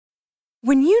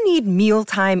When you need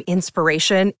mealtime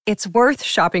inspiration, it's worth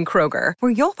shopping Kroger,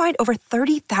 where you'll find over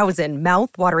 30,000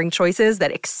 mouth-watering choices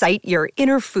that excite your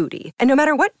inner foodie. And no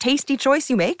matter what tasty choice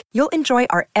you make, you'll enjoy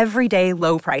our everyday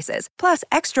low prices, plus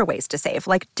extra ways to save,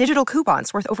 like digital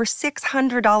coupons worth over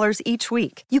 $600 each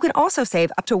week. You can also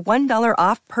save up to $1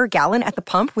 off per gallon at the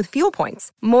pump with fuel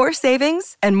points. More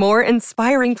savings and more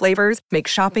inspiring flavors make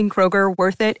shopping Kroger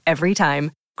worth it every time.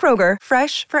 Kroger,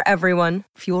 fresh for everyone.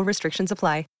 Fuel restrictions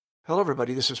apply. Hello,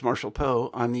 everybody. This is Marshall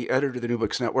Poe. I'm the editor of the New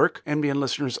Books Network. NBN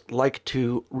listeners like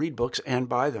to read books and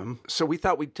buy them. So we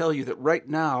thought we'd tell you that right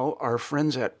now, our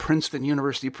friends at Princeton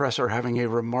University Press are having a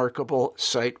remarkable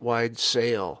site-wide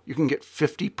sale. You can get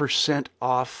 50%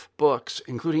 off books,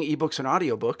 including ebooks and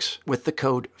audiobooks, with the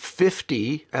code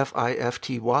 50,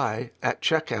 F-I-F-T-Y, at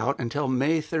checkout until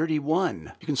May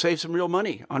 31. You can save some real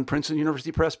money on Princeton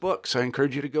University Press books. I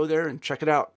encourage you to go there and check it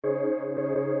out.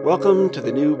 Welcome to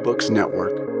the New Books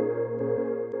Network.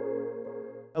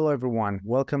 Hello, everyone.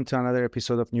 Welcome to another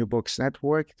episode of New Books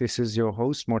Network. This is your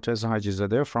host, Morteza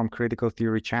Hajizadeh from Critical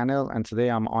Theory Channel, and today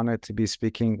I'm honored to be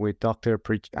speaking with Dr.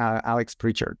 Alex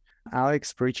Prichard.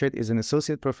 Alex Prichard is an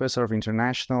associate professor of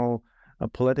international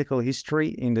political history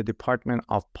in the Department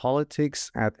of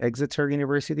Politics at Exeter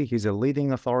University. He's a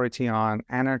leading authority on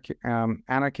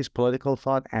anarchist political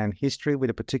thought and history, with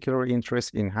a particular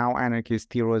interest in how anarchists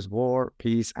theorize war,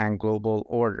 peace, and global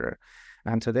order.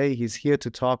 And today he's here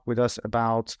to talk with us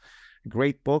about a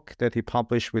great book that he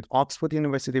published with Oxford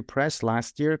University Press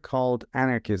last year called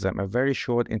Anarchism, a very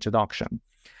short introduction.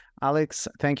 Alex,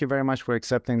 thank you very much for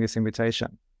accepting this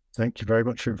invitation. Thank you very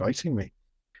much for inviting me.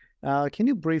 Can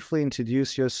you briefly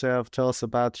introduce yourself, tell us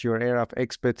about your area of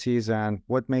expertise and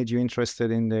what made you interested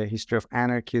in the history of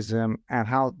anarchism and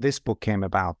how this book came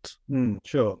about?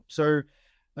 Sure. So,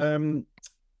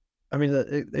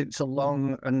 it's a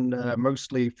long and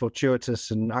mostly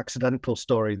fortuitous and accidental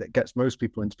story that gets most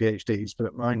people into PhDs,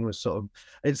 but mine was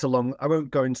it's a long, I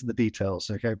won't go into the details,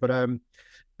 okay? But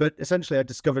essentially I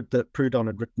discovered that Proudhon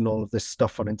had written all of this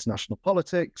stuff on international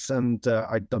politics, and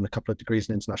I'd done a couple of degrees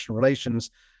in international relations,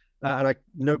 and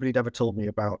nobody had ever told me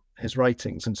about his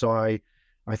writings. And so I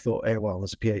thought, hey, well,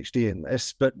 there's a PhD in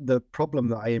this. But the problem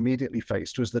that I immediately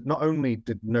faced was that not only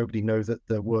did nobody know that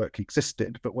the work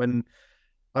existed, but when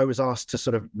I was asked to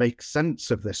sort of make sense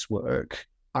of this work,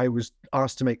 I was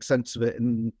asked to make sense of it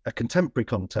in a contemporary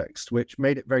context, which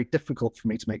made it very difficult for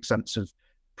me to make sense of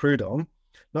Proudhon,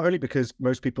 not only because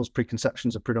most people's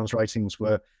preconceptions of Proudhon's writings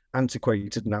were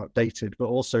antiquated and outdated, but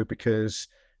also because,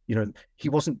 he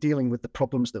wasn't dealing with the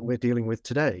problems that we're dealing with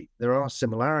today. There are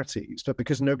similarities, but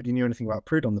because nobody knew anything about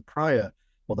Proudhon,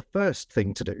 the first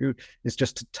thing to do is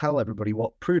just to tell everybody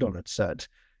what Proudhon had said,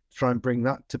 try and bring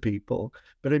that to people.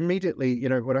 But immediately,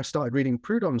 when I started reading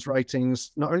Proudhon's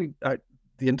writings, not only the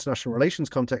international relations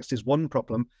context is one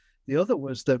problem, the other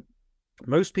was that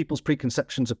most people's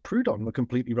preconceptions of Proudhon were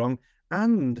completely wrong,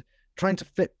 and trying to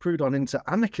fit Proudhon into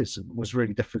anarchism was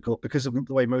really difficult because of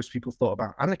the way most people thought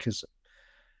about anarchism.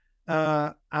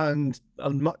 And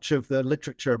much of the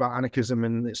literature about anarchism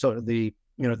in sort of the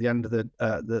end of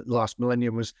the last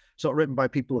millennium was sort of written by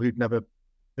people who'd never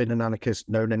been an anarchist,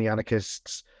 known any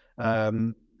anarchists,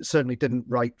 certainly didn't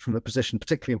write from the position,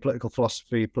 particularly in political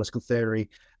philosophy, political theory,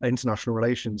 international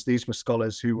relations. These were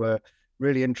scholars who were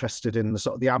really interested in the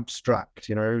sort of the abstract,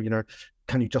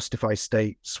 can you justify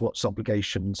states, what's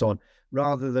obligations on,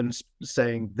 rather than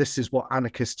saying this is what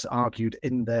anarchists argued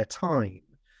in their time.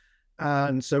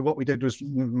 And so what we did was,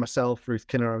 myself, Ruth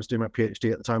Kinner, I was doing my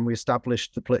PhD at the time, we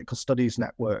established the Political Studies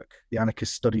Network, the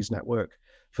Anarchist Studies Network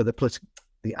for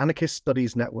the Anarchist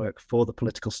Studies Network for the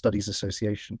Political Studies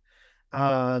Association.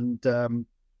 And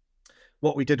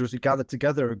what we did was we gathered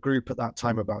together a group at that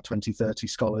time, about 20, 30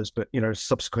 scholars, but,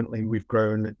 subsequently we've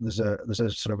grown. There's a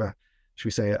sort of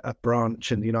a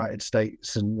branch in the United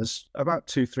States, and there's about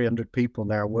 200-300 people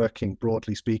now working,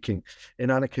 broadly speaking, in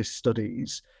anarchist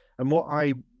studies. And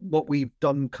what we've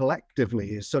done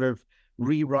collectively is sort of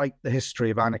rewrite the history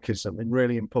of anarchism in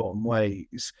really important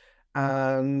ways.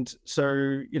 And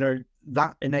so,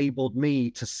 that enabled me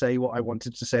to say what I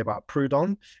wanted to say about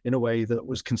Proudhon in a way that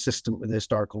was consistent with the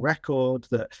historical record,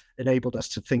 that enabled us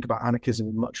to think about anarchism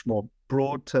in much more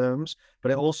broad terms,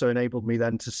 but it also enabled me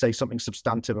then to say something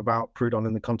substantive about Proudhon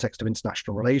in the context of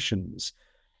international relations.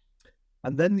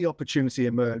 And then the opportunity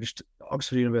emerged.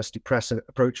 Oxford University Press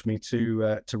approached me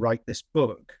to write this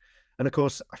book. And of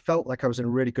course, I felt like I was in a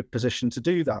really good position to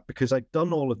do that because I'd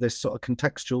done all of this sort of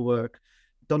contextual work,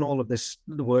 done all of this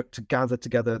work to gather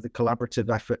together the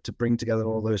collaborative effort to bring together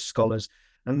all those scholars.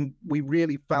 And we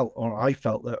really I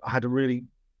felt that I had a really,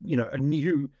 a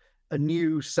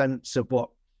new sense of what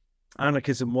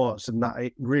anarchism was, and that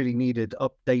it really needed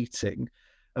updating.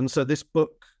 And so this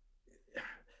book,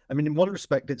 I mean, in one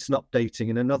respect, it's an updating.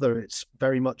 In another, it's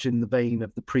very much in the vein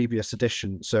of the previous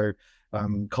edition. So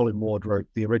Colin Ward wrote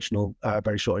the original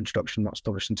very short introduction that was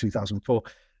published in 2004.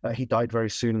 He died very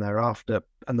soon thereafter.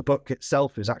 And the book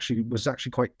itself was actually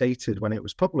quite dated when it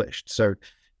was published. So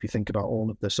if you think about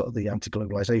all of the sort of the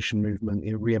anti-globalization movement,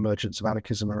 the re-emergence of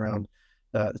anarchism around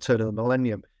the turn of the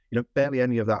millennium, barely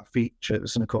any of that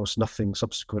features, and of course, nothing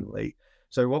subsequently.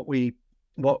 So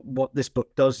what this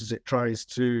book does is it tries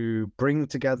to bring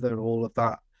together all of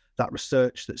that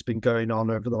research that's been going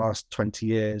on over the last 20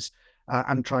 years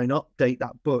and try and update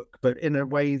that book, but in a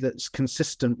way that's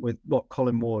consistent with what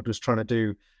Colin Ward was trying to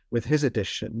do with his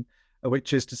edition,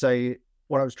 which is to say,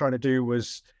 what I was trying to do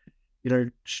was,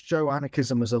 show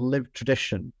anarchism as a lived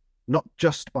tradition, not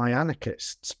just by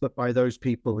anarchists, but by those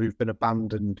people who've been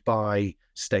abandoned by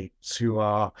states, who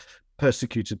are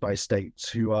persecuted by states,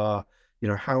 who are,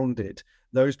 hounded.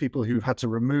 Those people who've had to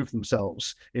remove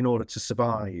themselves in order to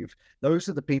survive. Those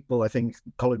are the people, I think,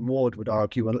 Colin Ward would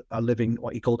argue, are living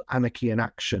what he called anarchy in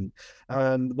action.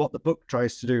 And what the book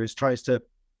tries to do is tries to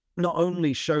not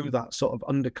only show that sort of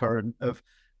undercurrent of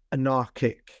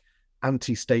anarchic,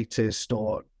 anti-statist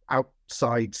or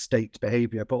outside state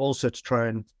behavior, but also to try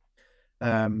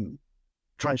and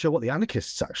show what the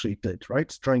anarchists actually did, right?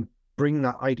 To try and bring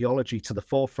that ideology to the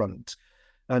forefront,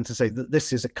 and to say that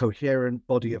this is a coherent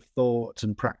body of thought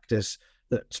and practice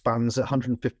that spans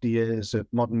 150 years of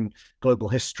modern global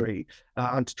history,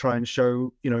 and to try and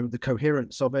show, the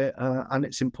coherence of it and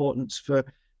its importance for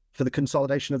the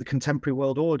consolidation of the contemporary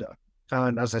world order.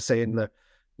 And as I say in the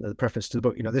preface to the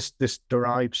book, this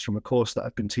derives from a course that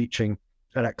I've been teaching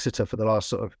at Exeter for the last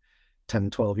sort of 10,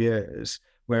 12 years,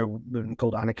 where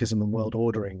called Anarchism and World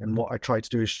Ordering. And what I try to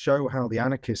do is show how the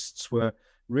anarchists were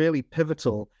really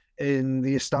pivotal in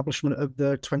the establishment of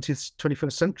the 20th and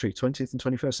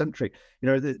 21st century.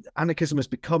 The anarchism has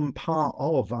become part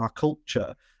of our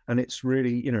culture, and it's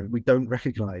really, we don't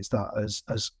recognize that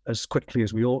as quickly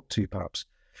as we ought to, perhaps.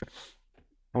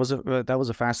 That was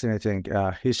a fascinating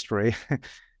history.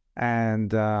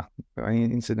 And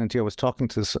incidentally, I was talking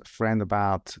to a friend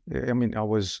about, I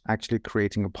was actually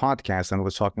creating a podcast, and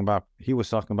he was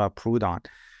talking about Proudhon.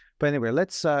 But anyway,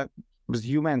 let's, as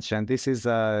you mentioned, this is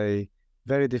a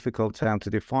very difficult term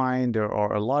to define. There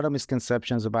are a lot of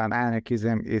misconceptions about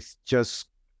anarchism. It's just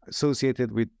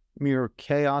associated with mere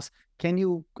chaos. I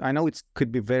know it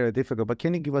could be very difficult, but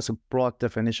can you give us a broad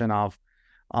definition of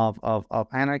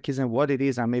anarchism, what it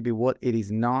is, and maybe what it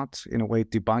is not, in a way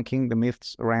debunking the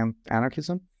myths around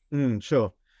anarchism?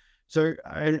 Sure. So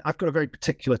I've got a very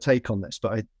particular take on this,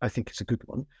 but I think it's a good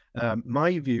one.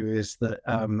 My view is that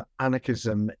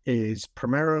anarchism is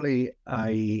primarily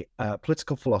a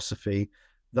political philosophy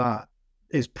that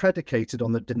is predicated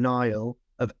on the denial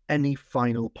of any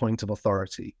final point of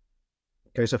authority.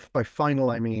 Okay, so by final,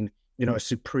 I mean, a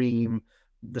supreme,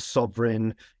 the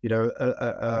sovereign,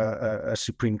 a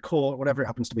supreme court, whatever it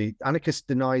happens to be. Anarchists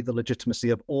deny the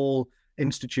legitimacy of all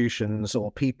institutions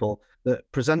or people that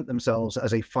present themselves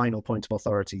as a final point of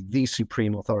authority, the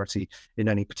supreme authority in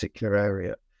any particular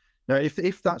area. Now,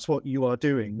 if that's what you are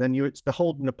doing, then it's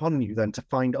beholden upon you then to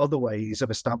find other ways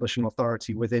of establishing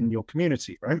authority within your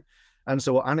community, right? And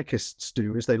so what anarchists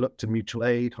do is they look to mutual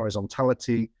aid,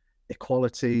 horizontality,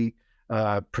 equality,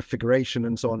 prefiguration,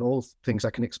 and so on, all things I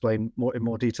can explain in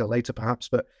more detail later, perhaps,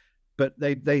 but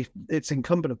it's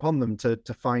incumbent upon them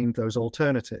to find those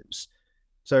alternatives.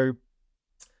 So,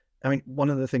 I mean, one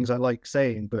of the things I like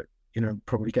saying, but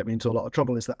probably get me into a lot of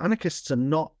trouble, is that anarchists are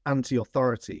not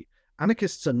anti-authority.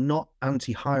 Anarchists are not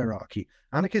anti-hierarchy.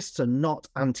 Anarchists are not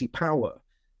anti-power.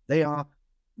 They are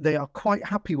quite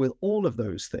happy with all of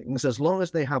those things as long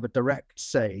as they have a direct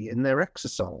say in their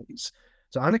exercise.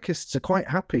 So anarchists are quite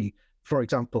happy. For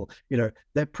example,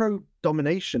 they're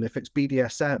pro-domination if it's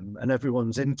BDSM and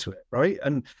everyone's into it, right?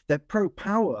 And they're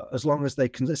pro-power as long as they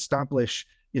can establish,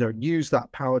 use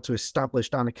that power to establish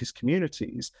anarchist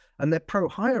communities. And they're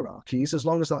pro-hierarchies as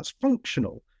long as that's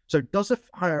functional. So does a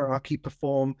hierarchy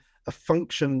perform a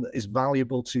function that is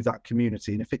valuable to that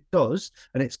community? And if it does,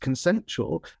 and it's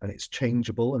consensual and it's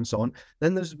changeable and so on,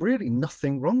 then there's really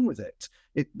nothing wrong with it.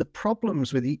 The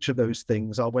problems with each of those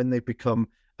things are when they become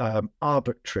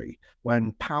arbitrary,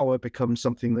 when power becomes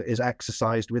something that is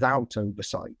exercised without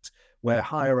oversight, where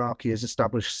hierarchy is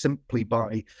established simply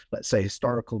by, let's say,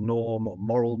 historical norm or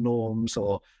moral norms,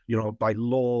 or by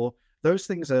law, those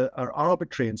things are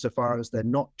arbitrary insofar as they're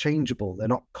not changeable. They're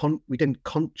not we didn't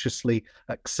consciously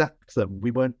accept them.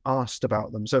 We weren't asked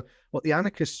about them. So what the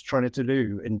anarchists are trying to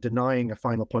do in denying a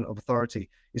final point of authority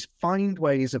is find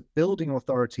ways of building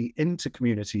authority into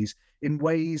communities in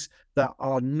ways that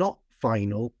are not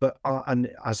final, but are,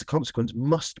 and as a consequence,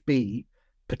 must be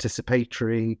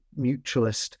participatory,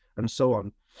 mutualist, and so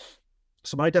on.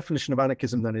 So my definition of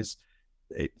anarchism then is,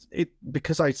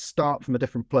 because I start from a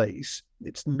different place,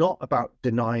 it's not about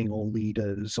denying all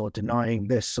leaders or denying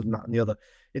this and that and the other.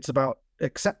 It's about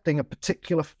accepting a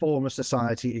particular form of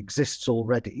society exists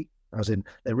already, as in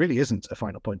there really isn't a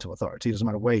final point of authority. It doesn't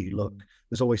matter where you look.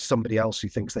 There's always somebody else who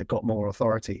thinks they've got more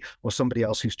authority or somebody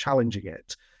else who's challenging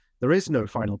it. There is no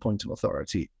final point of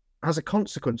authority. As a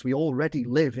consequence, we already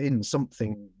live in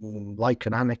something like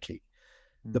an anarchy.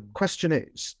 The question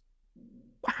is,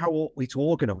 how ought we to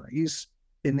organize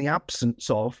in the absence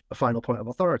of a final point of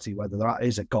authority, whether that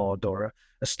is a god or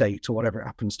a state or whatever it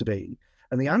happens to be?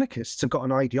 And the anarchists have got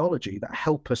an ideology that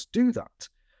help us do that.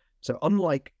 So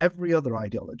unlike every other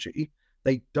ideology,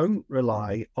 they don't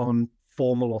rely on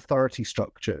formal authority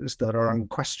structures that are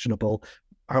unquestionable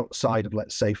outside of,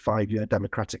 let's say, 5-year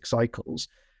democratic cycles.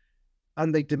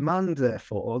 And they demand,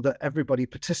 therefore, that everybody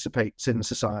participates in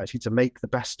society to make the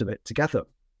best of it together.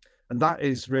 And that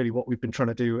is really what we've been trying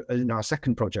to do in our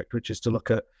second project, which is to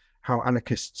look at how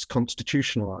anarchists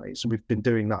constitutionalize. And we've been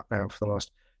doing that now for the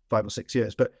last 5 or 6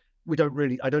 years. But I don't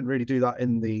really do that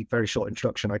in the very short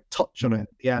introduction. I touch on it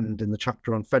at the end in the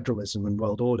chapter on federalism and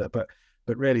world order. But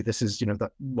really, this is,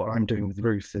 that what I'm doing with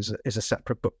Ruth is a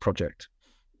separate book project.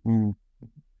 Mm.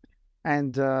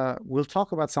 And we'll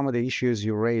talk about some of the issues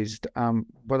you raised,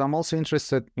 but I'm also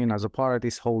interested, as a part of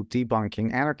this whole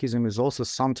debunking, anarchism is also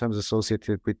sometimes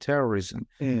associated with terrorism.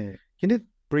 Can you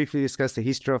briefly discuss the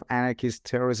history of anarchist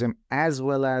terrorism as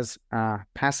well as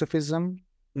pacifism?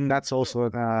 That's also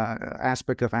an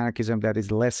aspect of anarchism that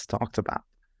is less talked about.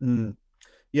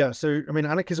 Yeah, so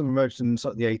anarchism emerged in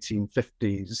sort of the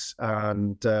 1850s,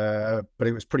 and but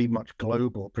it was pretty much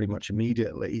global, pretty much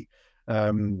immediately.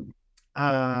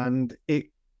 And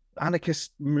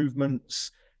anarchist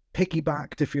movements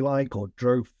piggybacked, if you like, or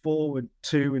drove forward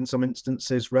to, in some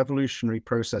instances, revolutionary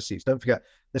processes. Don't forget,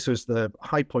 this was the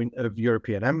high point of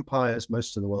European empires.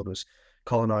 Most of the world was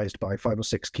colonized by 5 or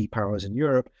 6 key powers in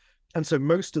Europe. And so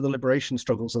most of the liberation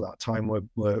struggles at that time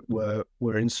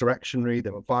were insurrectionary, they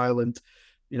were violent.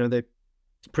 They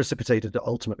precipitated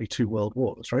ultimately 2 world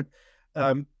wars, right?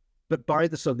 But by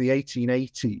the sort of the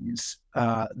 1880s,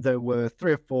 there were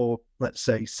 3 or 4, let's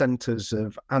say, centers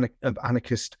of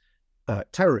anarchist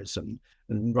terrorism.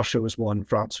 And Russia was one,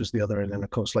 France was the other, and then, of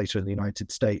course, later in the United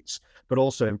States, but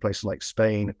also in places like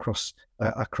Spain, across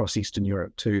Eastern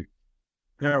Europe too.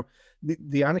 Now,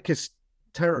 the anarchist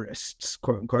terrorists,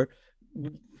 quote unquote,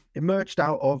 emerged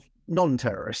out of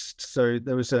non-terrorists. So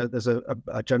there's a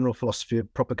general philosophy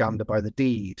of propaganda by the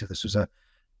deed. This was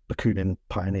Bakunin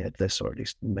pioneered this, or at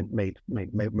least made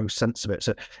most sense of it.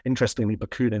 So interestingly,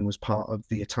 Bakunin was part of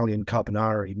the Italian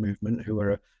Carbonari movement, who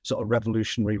were a sort of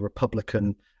revolutionary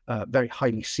Republican, very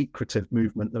highly secretive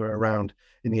movement that were around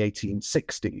in the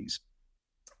 1860s.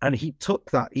 And he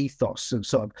took that ethos of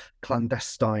sort of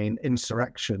clandestine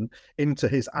insurrection into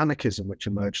his anarchism, which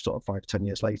emerged sort of 5 or 10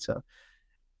 years later.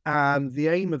 And the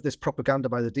aim of this propaganda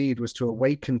by the deed was to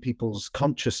awaken people's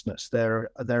consciousness,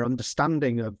 their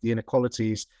understanding of the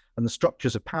inequalities and the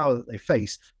structures of power that they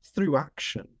face through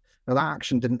action. Now, that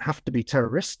action didn't have to be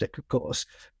terroristic, of course,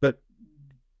 but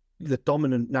the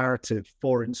dominant narrative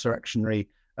for insurrectionary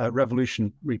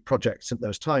revolutionary projects at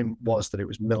those times was that it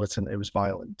was militant, it was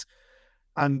violent.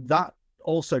 And that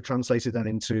also translated then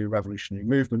into revolutionary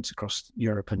movements across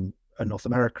Europe and North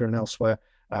America and elsewhere.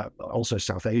 Also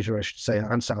South Asia, I should say,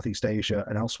 and Southeast Asia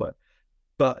and elsewhere.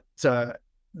 But the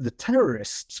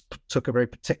terrorists took a very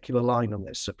particular line on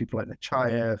this. So people like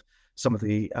Nechayev, some of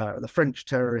the French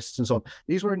terrorists and so on.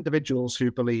 These were individuals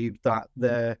who believed that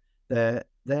the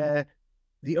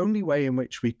only way in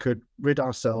which we could rid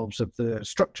ourselves of the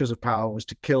structures of power was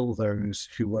to kill those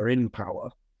who were in power.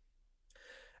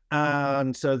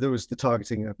 And so there was the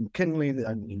targeting of McKinley,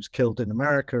 and he was killed in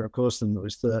America, of course. And there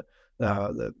was the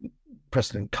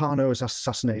President Carnot was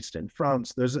assassinated in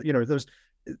France. There's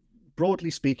broadly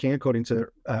speaking, according to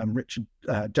Richard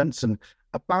Jensen,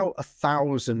 about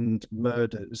 1,000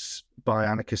 murders by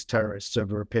anarchist terrorists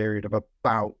over a period of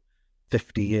about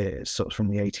 50 years, sort of from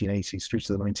the 1880s through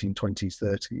to the 1920s,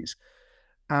 30s.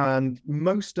 And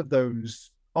most of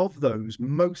those,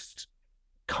 most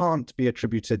can't be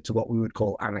attributed to what we would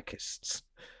call anarchists.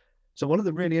 So one of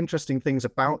the really interesting things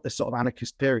about this sort of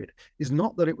anarchist period is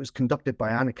not that it was conducted by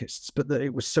anarchists, but that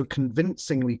it was so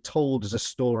convincingly told as a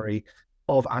story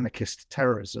of anarchist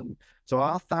terrorism. So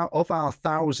of our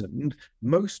 1,000,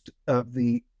 most of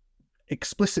the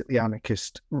explicitly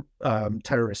anarchist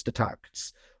terrorist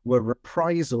attacks were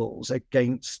reprisals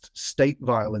against state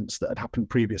violence that had happened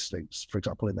previously. For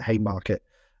example, in the Haymarket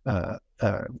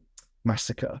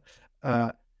massacre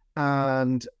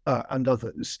and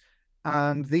others.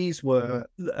 And these were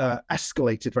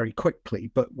escalated very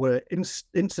quickly, but were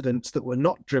incidents that were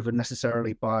not driven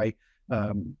necessarily by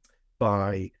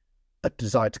a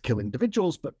desire to kill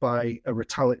individuals, but by a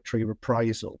retaliatory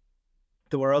reprisal.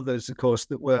 There were others, of course,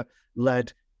 that were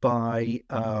led by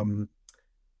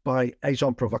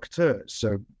agents provocateurs,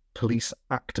 so police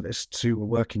activists who were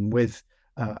working with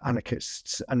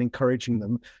anarchists and encouraging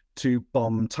them to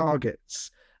bomb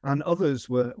targets. And others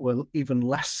were even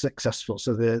less successful.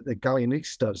 So the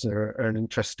Galleanistas are an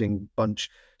interesting bunch.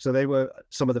 So they were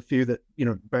some of the few that,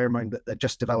 bear in mind that they're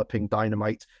just developing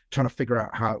dynamite, trying to figure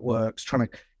out how it works, trying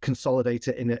to consolidate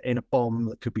it in a bomb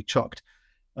that could be chucked.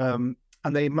 And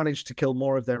they managed to kill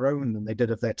more of their own than they did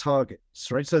of their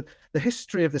targets, right? So the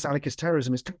history of this anarchist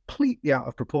terrorism is completely out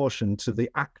of proportion to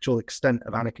the actual extent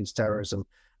of anarchist terrorism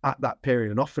at that period,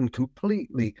 and often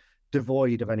completely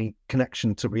devoid of any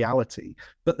connection to reality.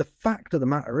 But the fact of the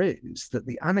matter is that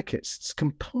the anarchists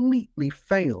completely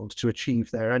failed to achieve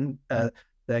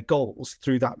their goals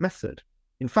through that method.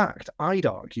 In fact, I'd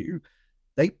argue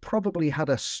they probably had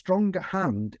a stronger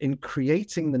hand in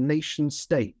creating the nation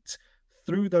state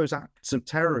through those acts of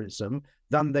terrorism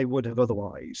than they would have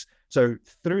otherwise. So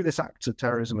through this act of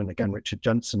terrorism, and again, Richard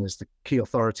Jensen is the key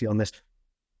authority on this,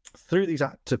 through these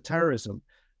acts of terrorism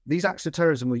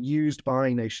were used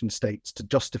by nation states to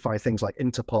justify things like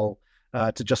Interpol,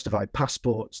 to justify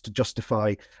passports, to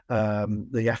justify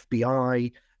the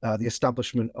FBI, the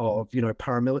establishment of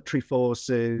paramilitary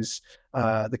forces,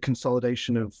 the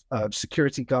consolidation of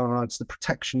security guards, the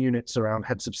protection units around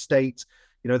heads of state,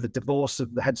 the divorce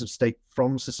of the heads of state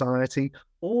from society,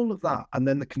 all of that, and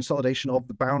then the consolidation of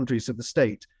the boundaries of the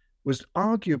state was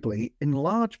arguably, in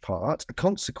large part, a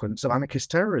consequence of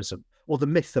anarchist terrorism, or the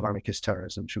myth of anarchist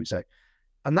terrorism, should we say.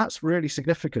 And that's really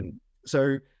significant.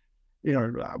 So,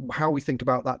 how we think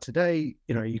about that today,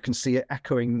 you can see it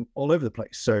echoing all over the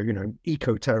place. So,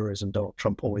 eco-terrorism, Donald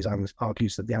Trump always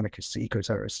argues that the anarchists are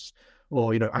eco-terrorists,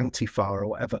 or, Antifa or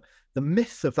whatever. The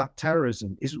myth of that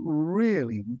terrorism is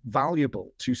really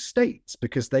valuable to states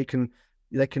because they can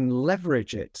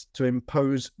leverage it to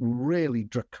impose really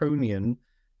draconian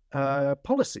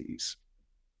policies.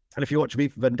 And if you watch V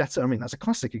for Vendetta, I mean, that's a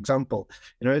classic example.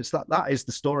 It's that is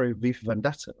the story of V for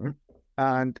Vendetta. Right?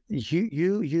 And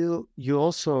you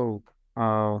also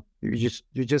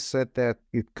you just said that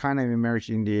it kind of emerged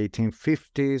in the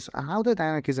 1850s. How did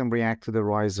anarchism react to the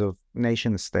rise of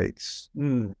nation states?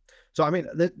 So I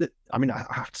mean, I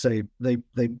have to say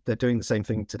they're doing the same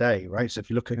thing today, right? So if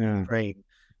you look at Ukraine,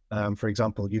 for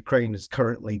example, Ukraine is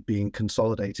currently being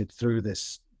consolidated through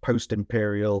this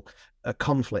post-imperial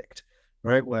conflict,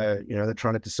 right? Where they're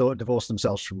trying to divorce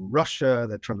themselves from Russia.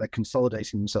 They're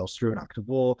consolidating themselves through an act of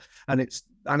war, and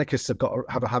anarchists have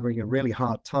having a really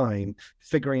hard time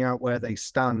figuring out where they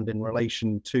stand in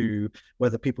relation to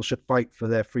whether people should fight for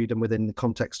their freedom within the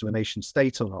context of a nation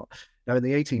state or not. Now, in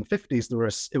the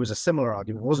 1850s, it was a similar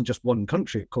argument. It wasn't just one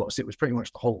country, of course. It was pretty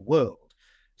much the whole world.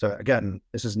 So again,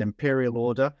 this is an imperial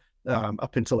order.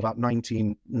 Up until about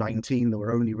 1919, there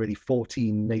were only really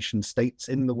 14 nation states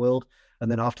in the world. And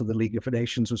then after the League of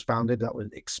Nations was founded, that was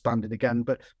expanded again.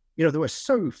 But, there were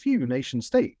so few nation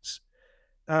states.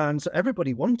 And so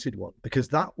everybody wanted one because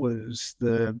that was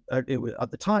at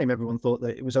the time, everyone thought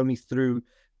that it was only through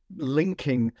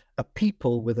linking a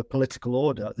people with a political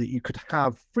order that you could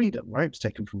have freedom, right? It's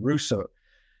taken from Rousseau.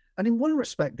 And in one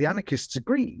respect, the anarchists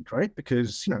agreed, right?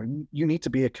 Because, you need to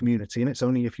be a community, and it's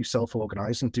only if you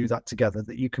self-organize and do that together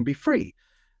that you can be free.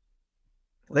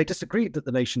 They disagreed that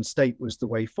the nation state was the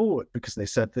way forward because they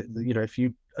said that, if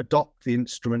you adopt the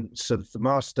instruments of the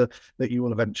master, that you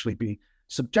will eventually be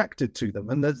subjected to them.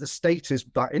 And the state is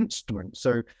that instrument.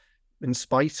 So in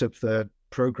spite of the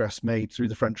progress made through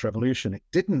the French Revolution, it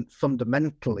didn't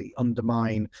fundamentally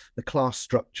undermine the class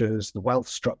structures, the wealth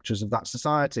structures of that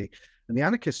society. And the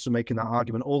anarchists were making that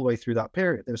argument all the way through that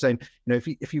period. They were saying,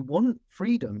 if you want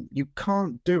freedom, you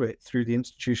can't do it through the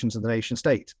institutions of the nation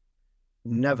state.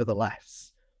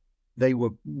 Nevertheless, they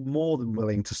were more than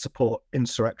willing to support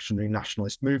insurrectionary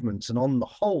nationalist movements. And on the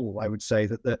whole, I would say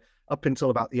that up until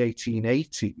about the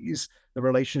 1880s, the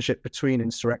relationship between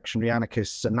insurrectionary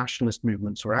anarchists and nationalist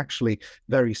movements were actually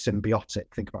very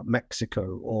symbiotic. Think about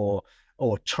Mexico or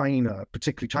or China,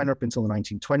 particularly China up until the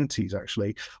 1920s,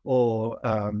 actually, or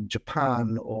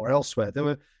Japan or elsewhere. There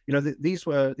were, these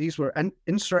were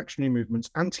insurrectionary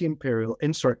movements, anti-imperial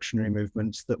insurrectionary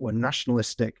movements that were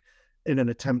nationalistic in an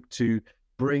attempt to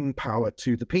bring power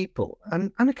to the people.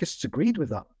 And anarchists agreed with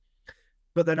that.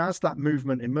 But then as that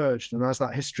movement emerged and as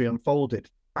that history unfolded,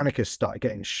 anarchists started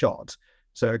getting shot.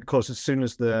 So, of course, as soon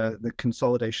as the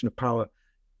consolidation of power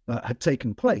had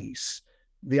taken place,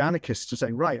 the anarchists are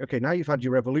saying, right, okay, now you've had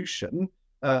your revolution,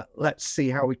 let's see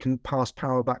how we can pass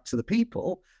power back to the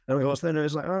people. And of course, then it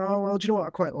was like, oh, well, do you know what?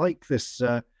 I quite like this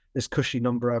this cushy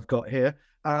number I've got here.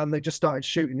 And they just started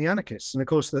shooting the anarchists. And of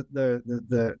course,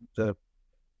 the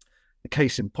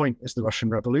case in point is the Russian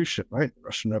Revolution, right? The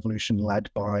Russian Revolution led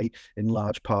by, in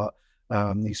large part,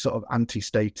 these sort of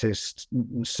anti-statist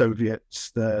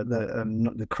Soviets,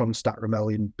 the Kronstadt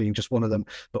Rebellion being just one of them,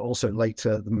 but also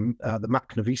later the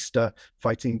Makhnovista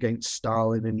fighting against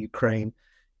Stalin in Ukraine.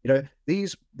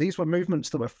 These were movements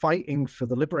that were fighting for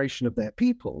the liberation of their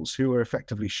peoples who were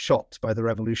effectively shot by the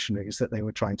revolutionaries that they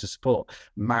were trying to support.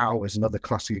 Mao is another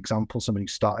classic example, somebody who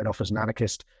started off as an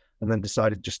anarchist and then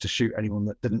decided just to shoot anyone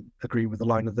that didn't agree with the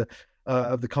line of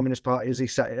the Communist Party as he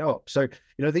set it up. So,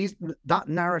 that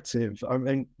narrative, I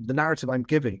mean, the narrative I'm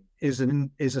giving is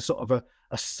a sort of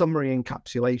a summary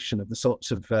encapsulation of the sorts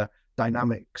of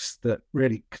dynamics that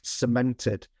really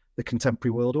cemented the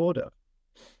contemporary world order.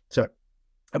 So,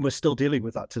 and we're still dealing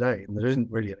with that today, and there isn't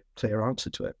really a clear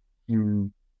answer to it.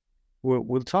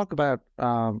 We'll talk about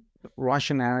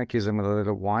Russian anarchism in a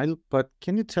little while, but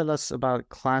can you tell us about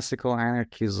classical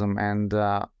anarchism and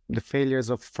the failures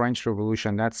of French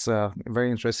Revolution? That's a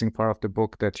very interesting part of the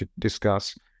book that you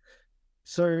discuss.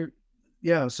 So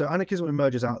anarchism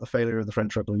emerges out of the failure of the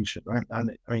French Revolution, right?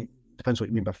 And I mean, it depends what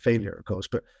you mean by failure, of course,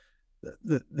 but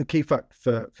the key fact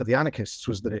for the anarchists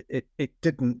was that it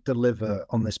didn't deliver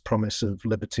on this promise of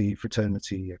liberty,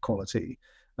 fraternity, equality.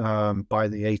 By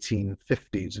the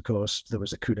 1850s, of course, there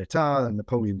was a coup d'etat and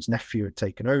Napoleon's nephew had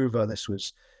taken over. This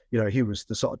was, he was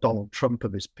the sort of Donald Trump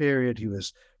of his period. He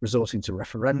was resorting to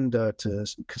referenda to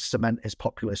cement his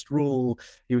populist rule.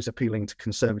 He was appealing to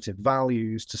conservative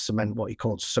values to cement what he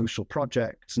called social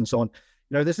projects and so on.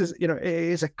 This is, it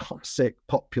is a classic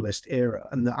populist era,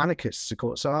 and the anarchists, of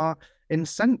course, are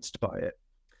incensed by it.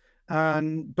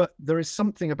 But there is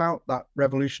something about that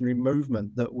revolutionary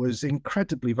movement that was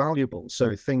incredibly valuable.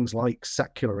 So things like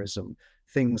secularism,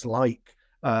 things like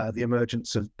the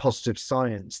emergence of positive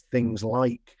science, things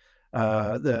like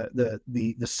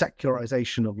the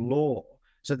secularization of law.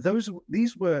 So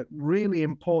these were really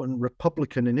important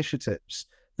Republican initiatives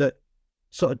that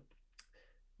sort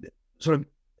of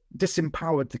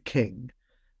disempowered the king.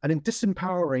 And in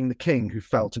disempowering the king, who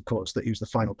felt, of course, that he was the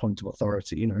final point of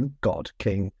authority, God,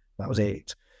 king, that was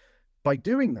it. By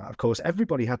doing that, of course,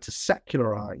 everybody had to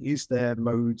secularize their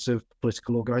modes of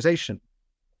political organization.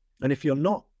 And if you're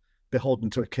not beholden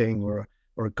to a king or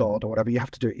a god or whatever, you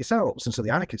have to do it yourselves. And so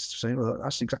the anarchists are saying, well,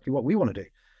 that's exactly what we want to do.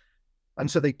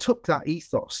 And so they took that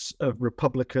ethos of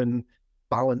Republican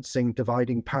balancing,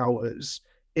 dividing powers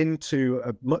into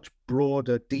a much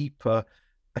broader, deeper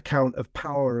account of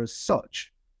power as such.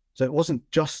 So it wasn't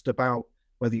just about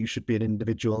whether you should be an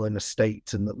individual in a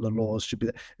state and that the laws should be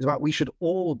there. It's about we should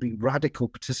all be radical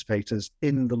participators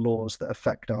in the laws that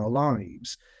affect our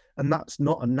lives. And that's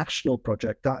not a national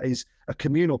project. That is a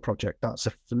communal project. That's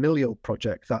a familial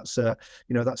project. That's a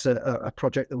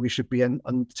project that we should be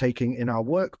undertaking in our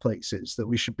workplaces, that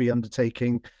we should be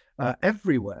undertaking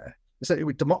everywhere. So it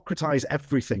would democratize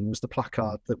everything was the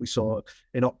placard that we saw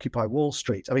in Occupy Wall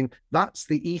Street. I mean, that's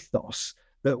the ethos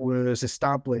that was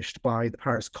established by the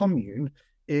Paris Commune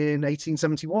in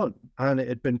 1871, and it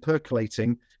had been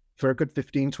percolating for a good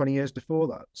 15, 20 years before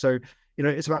that. So,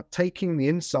 it's about taking the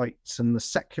insights and the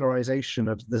secularization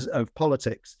of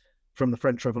politics from the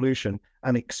French Revolution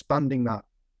and expanding that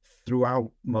throughout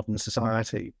modern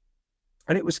society.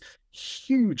 And it was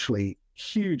hugely,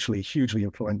 hugely, hugely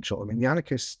influential. I mean, the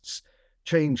anarchists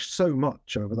changed so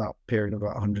much over that period of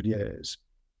about 100 years,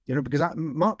 because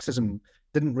Marxism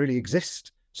didn't really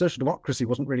exist. Social democracy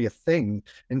wasn't really a thing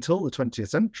until the 20th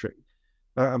century.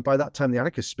 And by that time, the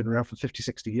anarchists had been around for 50,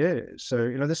 60 years. So,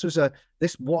 this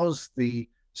was the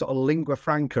sort of lingua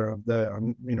franca of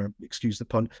the, excuse the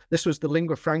pun, this was the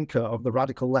lingua franca of the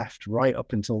radical left right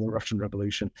up until the Russian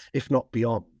Revolution, if not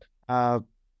beyond. I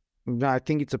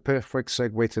think it's a perfect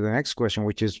segue to the next question,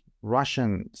 which is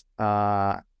Russian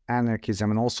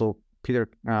anarchism, and also Peter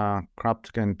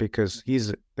Kropotkin, because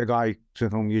he's the guy to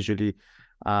whom usually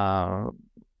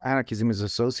anarchism is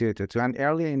associated to. And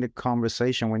earlier in the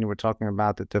conversation, when you were talking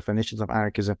about the definitions of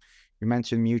anarchism, You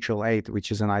mentioned mutual aid,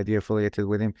 which is an idea affiliated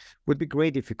with him. Would be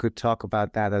great if you could talk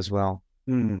about that as well.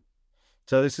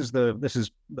 So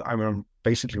I'm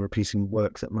basically repeating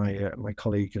work that my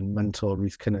colleague and mentor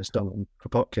Ruth Kinner has done on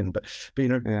Kropotkin, but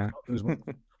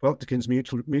Kropotkin's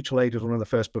Mutual Aid was one of the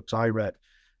first books I read,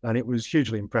 and it was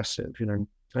hugely impressive.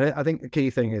 I think the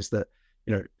key thing is that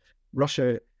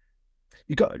Russia.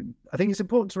 I think it's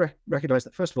important to recognize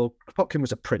that, first of all, Kropotkin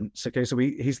was a prince. Okay, so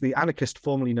he's the anarchist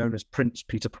formerly known as Prince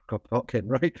Peter Kropotkin,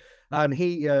 right? And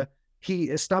he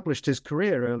established his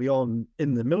career early on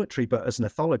in the military, but as an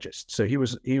ethologist. So he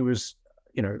was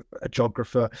a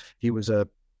geographer. He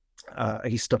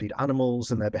studied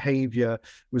animals and their behavior.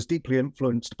 Was deeply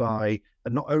influenced by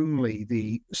not only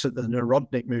the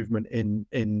Narodnik movement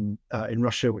in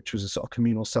Russia, which was a sort of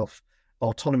communal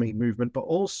self-autonomy movement, but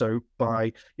also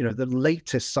by the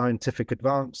latest scientific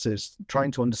advances,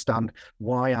 trying to understand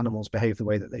why animals behave the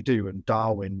way that they do. And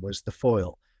Darwin was the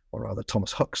foil, or rather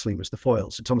Thomas Huxley was the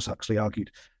foil. So Thomas Huxley argued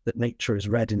that nature is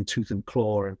red in tooth and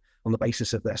claw, and on the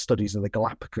basis of their studies of the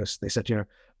Galapagos, they said,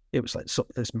 it was like sort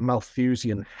of this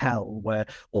Malthusian hell where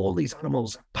all these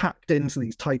animals are packed into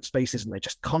these tight spaces and they're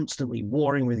just constantly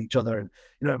warring with each other, and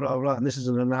blah, blah, blah. And this is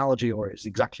an analogy, or it's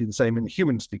exactly the same in the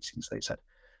human species, they said.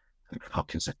 And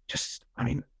Hopkins said,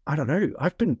 I don't know.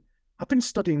 I've been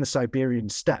studying the Siberian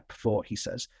steppe for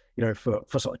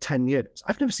sort of 10 years.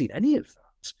 I've never seen any of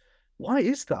that. Why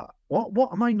is that?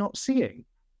 What am I not seeing?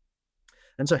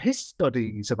 And so his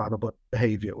studies of animal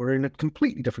behavior were in a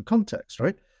completely different context,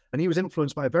 right? And he was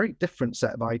influenced by a very different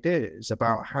set of ideas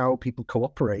about how people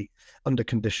cooperate under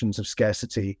conditions of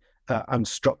scarcity and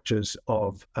structures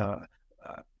of,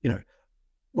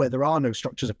 where there are no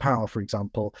structures of power, for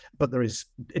example, but there is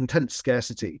intense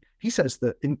scarcity. He says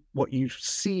that what you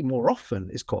see more often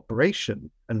is cooperation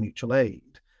and mutual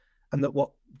aid, and that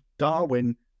what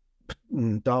Darwin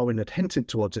had hinted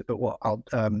towards it, but what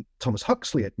Thomas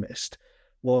Huxley had missed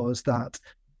was that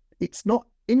it's not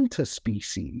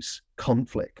interspecies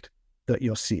conflict that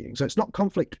you're seeing. So it's not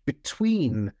conflict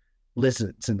between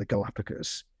lizards in the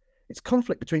Galapagos. It's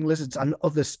conflict between lizards and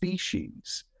other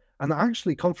species. And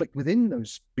actually conflict within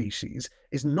those species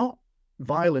is not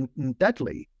violent and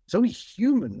deadly. It's only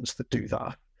humans that do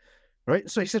that, right?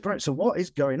 So he said, right, so what is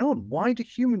going on? Why do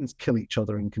humans kill each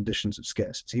other in conditions of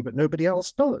scarcity, but nobody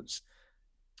else does?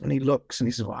 And he looks and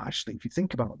he says, well, actually, if you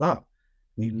think about that,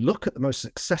 when you look at the most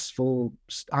successful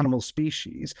animal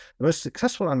species, the most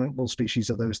successful animal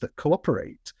species are those that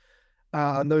cooperate.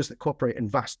 And those that cooperate in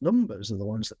vast numbers are the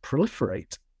ones that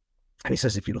proliferate. And he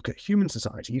says, if you look at human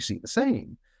society, you see the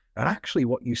same. And actually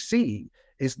what you see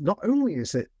is not only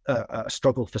is it a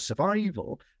struggle for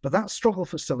survival, but that struggle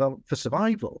for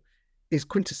survival is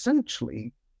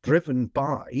quintessentially driven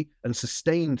by and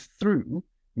sustained through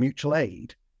mutual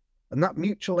aid. And that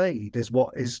mutual aid is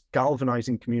what is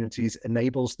galvanizing communities,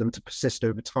 enables them to persist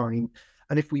over time.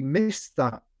 And if we miss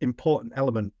that important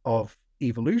element of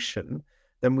evolution,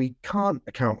 then we can't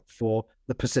account for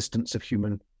the persistence of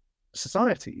human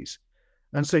societies.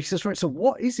 And so he says, right, so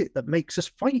what is it that makes us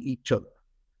fight each other?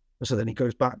 And so then he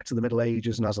goes back to the Middle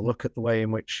Ages and has a look at the way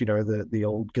in which, the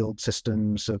old guild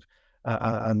systems of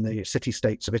and the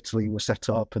city-states of Italy were set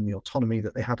up, and the autonomy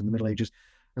that they had in the Middle Ages,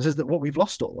 and says that we've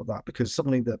lost all of that because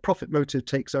suddenly the profit motive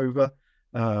takes over.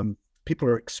 People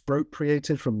are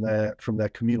expropriated from their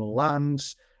communal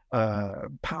lands.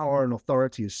 Power and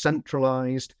authority is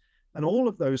centralized. And all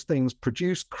of those things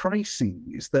produce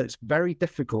crises that's very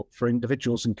difficult for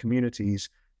individuals and communities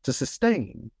to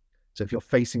sustain. So if you're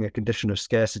facing a condition of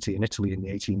scarcity in Italy in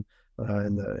the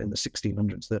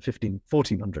 1600s, the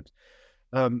 1400s,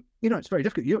 it's very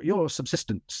difficult. You're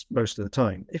subsistence most of the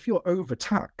time. If you're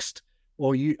overtaxed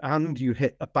or you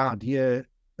hit a bad year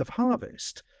of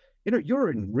harvest,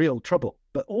 you're in real trouble.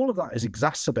 But all of that is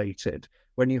exacerbated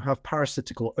when you have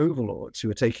parasitical overlords who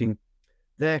are taking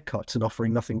their cut and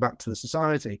offering nothing back to the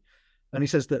society. And he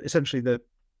says that essentially the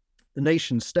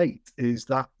nation state is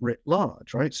that writ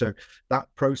large, right? So that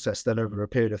process then over a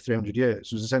period of 300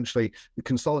 years was essentially the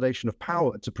consolidation of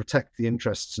power to protect the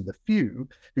interests of the few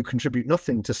who contribute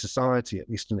nothing to society, at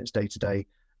least in its day-to-day,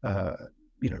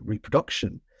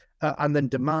 reproduction, and then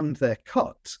demand their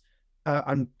cut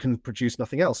and can produce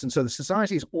nothing else. And so the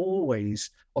society is always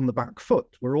on the back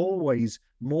foot. We're always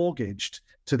mortgaged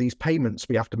to these payments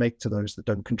we have to make to those that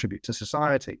don't contribute to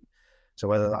society. So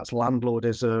whether that's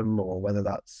landlordism or whether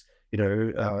that's,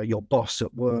 your boss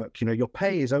at work, your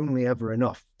pay is only ever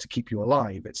enough to keep you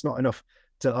alive. It's not enough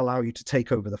to allow you to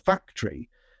take over the factory.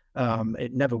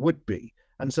 It never would be.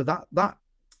 And so that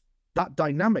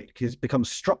dynamic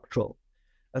becomes structural.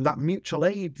 And that mutual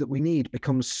aid that we need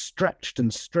becomes stretched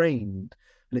and strained.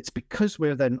 And it's because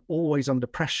we're then always under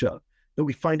pressure that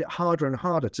we find it harder and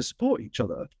harder to support each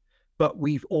other, but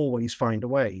we've always found a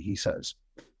way, he says.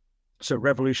 So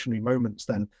revolutionary moments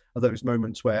then are those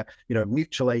moments where,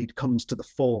 mutual aid comes to the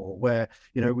fore, where,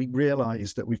 we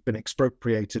realize that we've been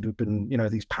expropriated, we've been,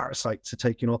 these parasites are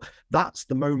taking all. That's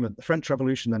the moment. The French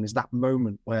Revolution then is that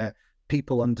moment where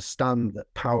people understand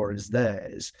that power is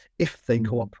theirs if they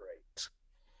cooperate.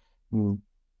 Mm.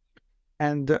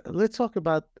 And let's talk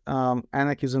about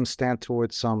anarchism's stand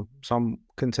towards some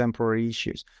contemporary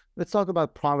issues. Let's talk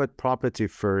about private property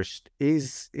first.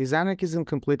 Is anarchism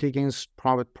completely against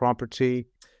private property?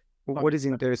 What is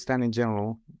their stand in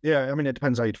general? Yeah, I mean, it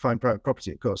depends how you define private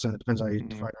property, of course, and it depends how you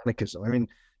define anarchism. I mean,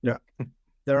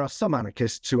 there are some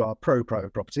anarchists who are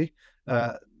pro-private property.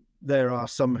 There are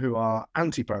some who are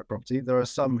anti-private property. There are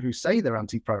some who say they're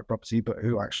anti-private property, but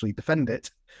who actually defend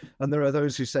it. And there are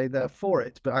those who say they're for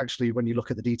it, but actually, when you look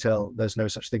at the detail, there's no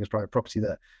such thing as private property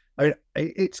there. I mean,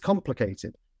 it's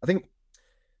complicated. I think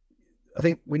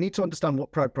we need to understand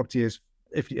what private property is.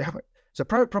 If you have it, so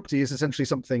private property is essentially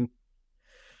something.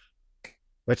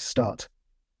 Where to start?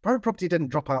 Private property didn't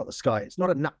drop out of the sky. It's not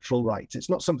a natural right.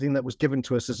 It's not something that was given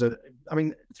to us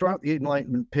throughout the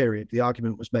Enlightenment period, the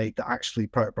argument was made that actually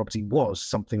private property was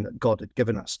something that God had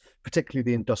given us, particularly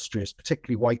the industrious,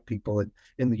 particularly white people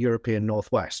in the European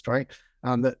Northwest, right?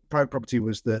 And that private property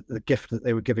was the gift that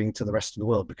they were giving to the rest of the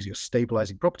world because you're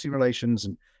stabilizing property relations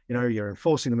and, you're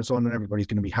enforcing them and so on, and everybody's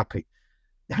going to be happy.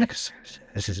 This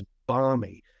is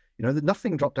balmy. That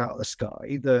nothing dropped out of the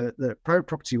sky. The private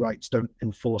property rights don't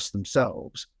enforce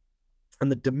themselves.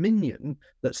 And the dominion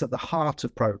that's at the heart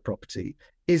of private property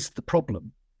is the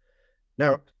problem.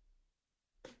 Now,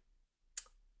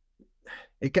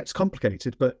 it gets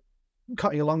complicated, but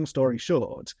cutting a long story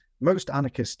short, most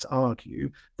anarchists argue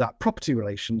that property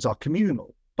relations are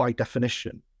communal by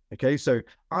definition. Okay, so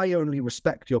I only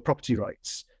respect your property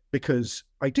rights because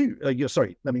I do. Let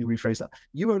me rephrase that.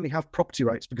 You only have property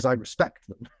rights because I respect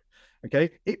them.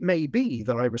 Okay, it may be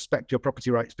that I respect your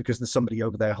property rights because there's somebody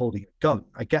over there holding a gun.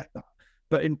 I get that.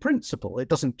 But in principle, it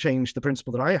doesn't change the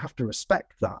principle that I have to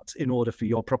respect that in order for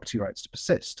your property rights to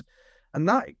persist. And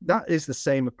that is the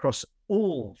same across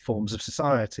all forms of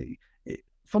society.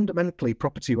 Fundamentally,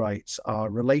 property rights are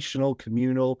relational,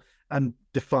 communal, and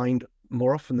defined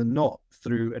more often than not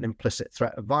through an implicit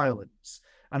threat of violence.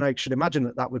 And I should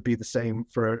imagine that would be the same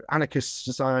for anarchist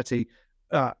society,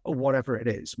 or whatever it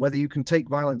is. Whether you can take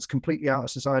violence completely out of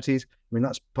societies, I mean,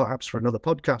 that's perhaps for another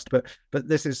podcast, but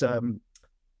this is,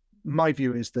 my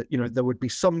view is that, there would be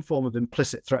some form of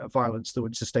implicit threat of violence that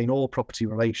would sustain all property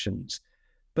relations.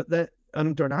 But that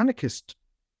under an anarchist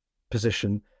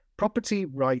position, property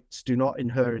rights do not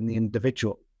inhere in the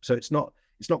individual. So it's not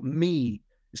me,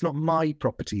 it's not my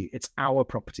property, it's our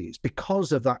property. It's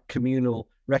because of that communal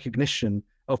recognition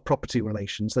of property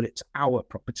relations that it's our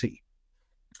property.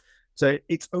 So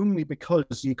it's only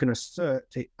because you can assert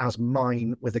it as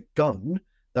mine with a gun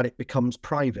that it becomes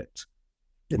private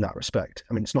in that respect.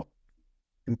 I mean, it's not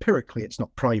empirically, it's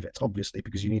not private, obviously,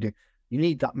 because you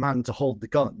need that man to hold the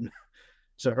gun.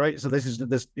 So, right. So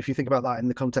this if you think about that in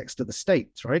the context of the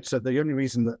state, right? So the only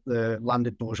reason that the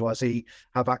landed bourgeoisie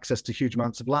have access to huge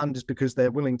amounts of land is because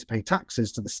they're willing to pay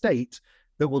taxes to the state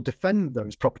that will defend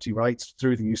those property rights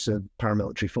through the use of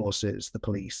paramilitary forces, the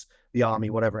police, the army,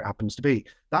 whatever it happens to be.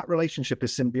 That relationship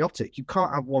is symbiotic. You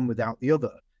can't have one without the other.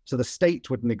 So the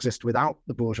state wouldn't exist without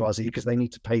the bourgeoisie because they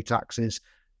need to pay taxes,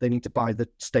 they need to buy the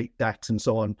state debt and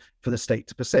so on for the state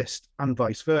to persist, and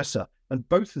vice versa. And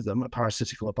both of them are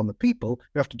parasitical upon the people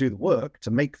who have to do the work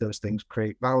to make those things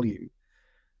create value.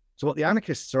 So what the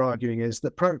anarchists are arguing is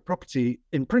that private property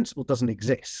in principle doesn't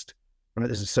exist. And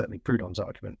this is certainly Proudhon's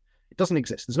argument. It doesn't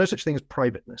exist. There's no such thing as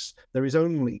privateness. There is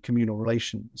only communal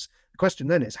relations. The question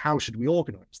then is, how should we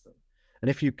organize them? And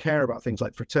if you care about things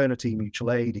like fraternity,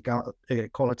 mutual aid,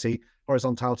 equality,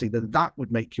 horizontality, then that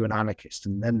would make you an anarchist.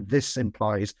 And then this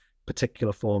implies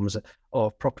particular forms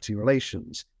of property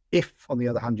relations. If, on the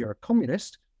other hand, you're a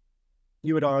communist,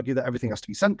 you would argue that everything has to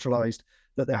be centralized,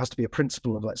 that there has to be a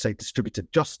principle of, let's say, distributed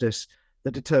justice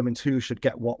that determines who should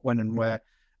get what, when, and where.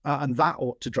 And that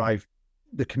ought to drive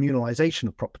the communalization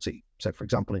of property. So, for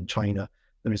example, in China,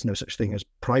 there is no such thing as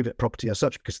private property as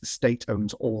such because the state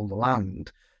owns all the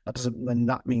land.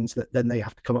 That means that then they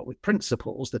have to come up with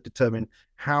principles that determine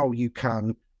how you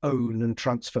can own and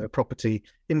transfer property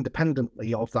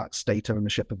independently of that state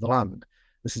ownership of the land.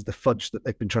 This is the fudge that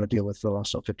they've been trying to deal with for the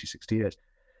last 50, 60 years.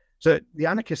 So the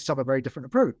anarchists have a very different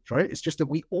approach, right? It's just that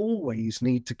we always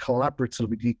need to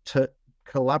collaboratively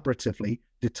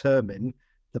determine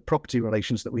the property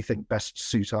relations that we think best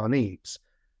suit our needs.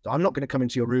 So I'm not going to come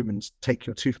into your room and take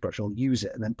your toothbrush or use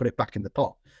it and then put it back in the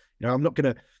pot. I'm not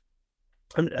going to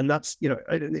And that's,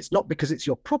 it's not because it's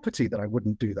your property that I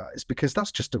wouldn't do that. It's because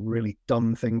that's just a really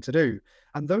dumb thing to do.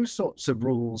 And those sorts of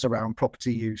rules around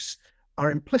property use are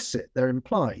implicit, they're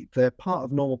implied, they're part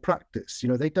of normal practice.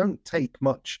 They don't take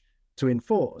much to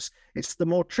enforce. It's the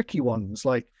more tricky ones,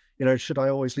 like, should I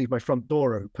always leave my front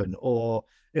door open? Or,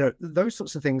 those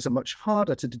sorts of things are much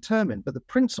harder to determine. But the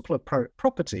principle of private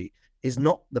property is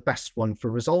not the best one for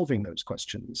resolving those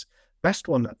questions. Best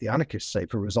one that the anarchists say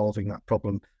for resolving that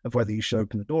problem of whether you should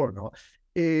open the door or not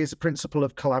is a principle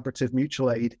of collaborative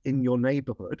mutual aid in your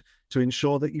neighborhood to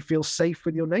ensure that you feel safe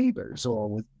with your neighbors, or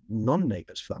with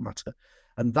non-neighbors for that matter.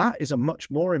 And that is a much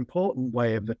more important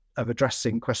way of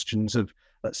addressing questions of,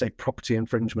 let's say, property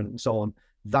infringement and so on,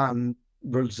 than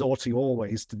resorting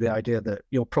always to the idea that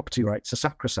your property rights are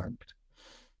sacrosanct.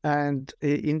 And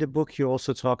in the book, you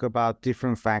also talk about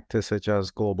different factors such as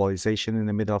globalization in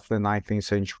the middle of the 19th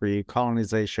century,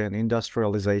 colonization,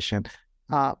 industrialization.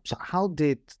 So how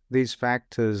did these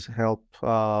factors help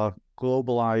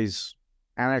globalize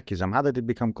anarchism? How did it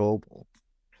become global?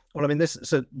 Well, I mean,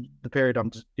 the period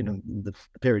the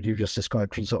period you just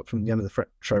described from the end of the French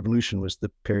Revolution was the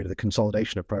period of the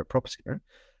consolidation of private property, right?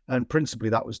 And principally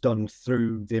that was done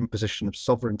through the imposition of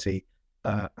sovereignty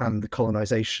and the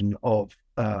colonization of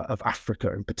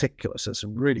Africa in particular. So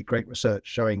some really great research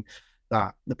showing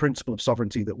that the principle of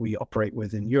sovereignty that we operate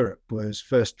with in Europe was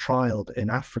first trialed in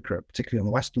Africa, particularly on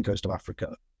the western coast of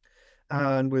Africa,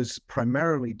 and was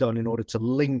primarily done in order to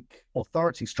link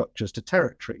authority structures to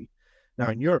territory. Now,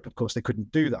 in Europe, of course, they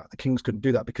couldn't do that. The kings couldn't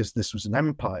do that because this was an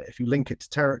empire. If you link it to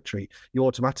territory, you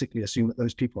automatically assume that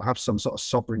those people have some sort of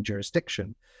sovereign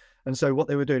jurisdiction. And so what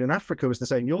they were doing in Africa was they're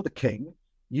saying, you're the king,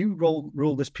 you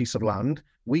rule this piece of land,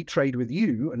 we trade with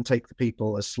you and take the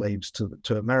people as slaves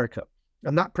to America.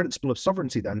 And that principle of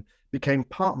sovereignty then became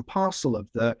part and parcel of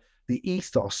the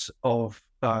ethos of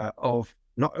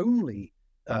not only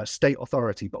state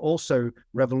authority, but also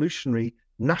revolutionary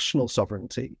national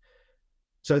sovereignty.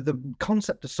 So the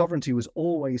concept of sovereignty was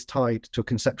always tied to a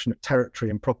conception of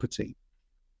territory and property.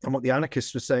 And what the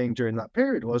anarchists were saying during that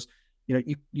period was,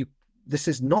 this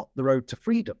is not the road to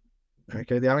freedom.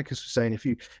 Okay, the anarchists were saying, if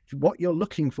what you're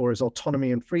looking for is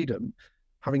autonomy and freedom,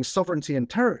 having sovereignty and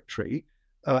territory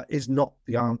is not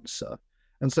the answer.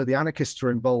 And so the anarchists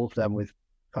were involved then with,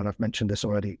 and I've mentioned this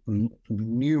already,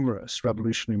 numerous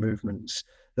revolutionary movements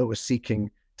that were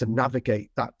seeking to navigate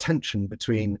that tension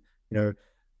between,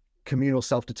 communal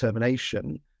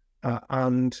self-determination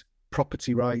and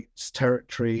property rights,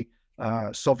 territory,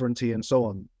 sovereignty, and so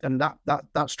on. And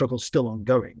that struggle's still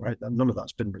ongoing, right? None of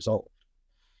that's been resolved.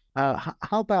 How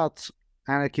about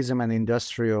anarchism and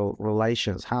industrial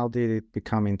relations? How did it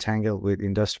become entangled with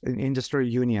industrial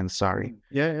unions? Sorry.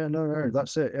 Yeah, no,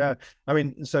 that's it. Yeah, I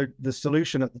mean, so the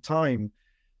solution at the time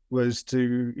was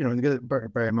to,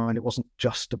 bear in mind, it wasn't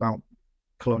just about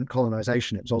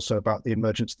colonization. It was also about the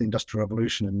emergence of the Industrial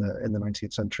Revolution in the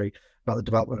 19th century, about the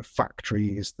development of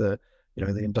factories, the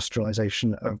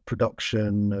industrialization of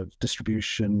production, of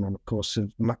distribution, and of course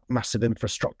of massive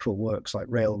infrastructural works like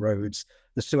railroads.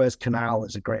 The Suez Canal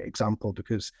is a great example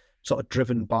because sort of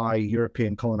driven by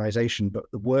European colonization, but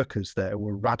the workers there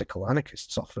were radical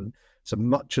anarchists often. So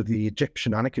much of the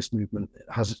Egyptian anarchist movement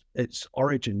has its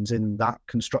origins in that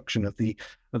construction of the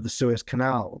Suez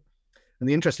Canal. And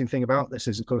the interesting thing about this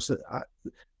is, of course,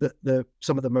 that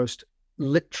some of the most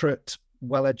literate,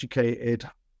 well-educated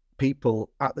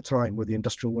people at the time were the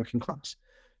industrial working class,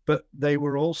 but they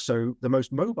were also the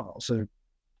most mobile. So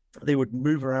they would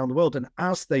move around the world, and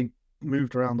as they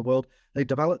moved around the world, they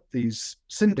developed these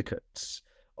syndicates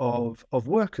of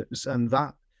workers, and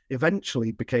that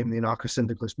eventually became the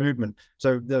anarcho-syndicalist movement.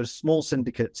 So those small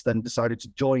syndicates then decided to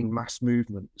join mass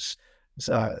movements.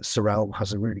 Sorel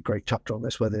has a really great chapter on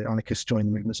this where the anarchists joined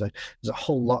the movement. So there's a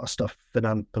whole lot of stuff.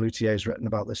 Fernand Pelletier has written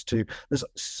about this too. There's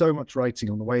so much writing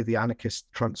on the way the anarchists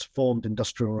transformed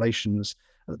industrial relations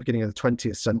at the beginning of the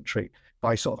 20th century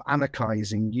by sort of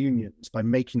anarchizing unions, by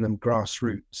making them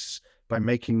grassroots, by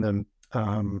making them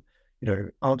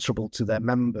answerable to their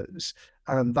members.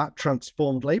 And that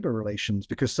transformed labor relations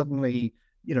because suddenly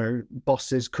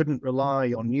bosses couldn't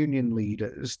rely on union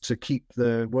leaders to keep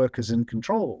the workers in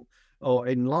control or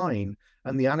in line.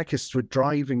 And the anarchists were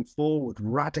driving forward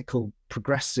radical,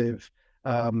 progressive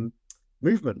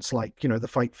movements like, the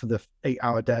fight for the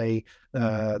 8-hour day,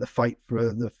 the fight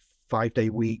for the 5-day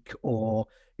week, or,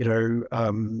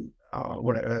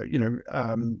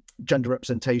 gender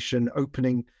representation,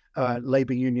 opening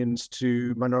labor unions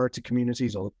to minority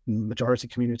communities or majority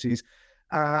communities.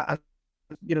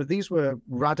 These were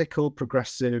radical,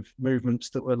 progressive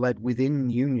movements that were led within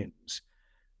unions.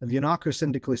 And the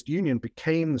anarcho-syndicalist union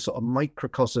became the sort of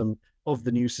microcosm of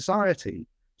the new society.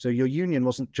 So your union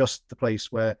wasn't just the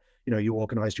place where, you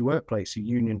organized your workplace. Your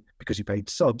union, because you paid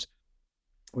subs,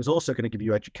 was also going to give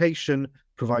you education,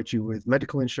 provide you with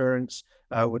medical insurance,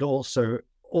 would also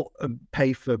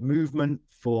pay for movement,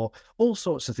 for all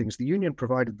sorts of things. The union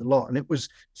provided the lot, and it was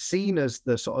seen as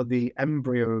the sort of the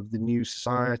embryo of the new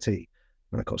society.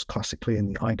 And of course, classically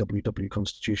in the IWW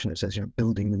Constitution, it says,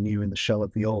 building the new in the shell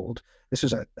of the old. This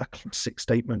was a classic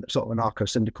statement of sort of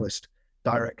anarcho-syndicalist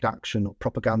direct action or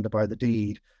propaganda by the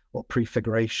deed or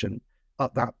prefiguration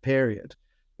at that period.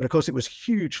 But of course, it was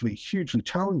hugely, hugely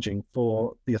challenging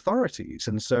for the authorities.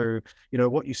 And so,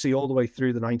 what you see all the way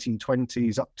through the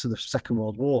 1920s up to the Second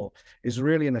World War is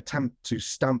really an attempt to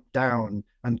stamp down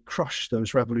and crush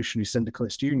those revolutionary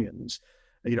syndicalist unions,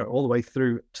 all the way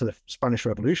through to the Spanish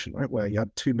Revolution, right, where you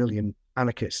had 2 million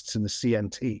anarchists in the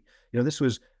CNT. This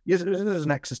was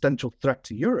an existential threat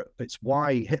to Europe. It's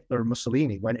why Hitler and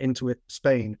Mussolini went into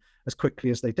Spain as quickly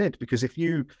as they did, because if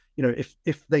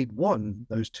they'd won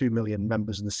those 2 million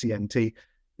members in the CNT,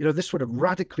 this would have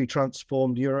radically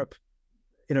transformed Europe,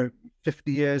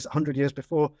 50 years, 100 years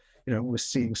before. We're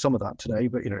seeing some of that today,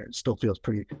 but, it still feels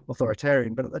pretty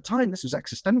authoritarian. But at the time, this was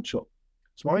existential.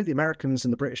 It's why the Americans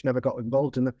and the British never got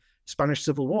involved in the Spanish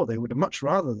Civil War. They would have much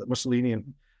rather that Mussolini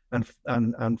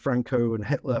and Franco and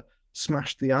Hitler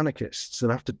smashed the anarchists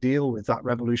than have to deal with that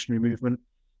revolutionary movement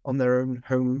on their own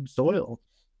home soil.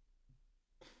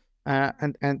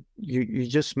 And you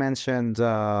just mentioned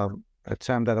a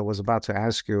term that I was about to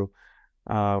ask you,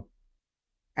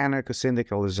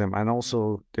 anarcho-syndicalism, and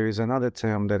also there is another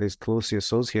term that is closely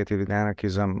associated with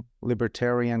anarchism,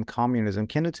 libertarian communism.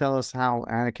 Can you tell us how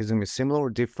anarchism is similar or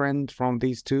different from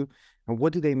these two? And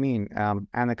what do they mean,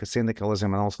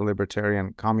 anarcho-syndicalism and also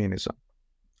libertarian communism?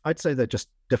 I'd say they're just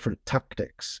different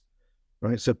tactics,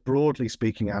 right? So broadly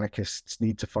speaking, anarchists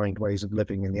need to find ways of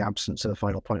living in the absence of a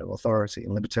final point of authority,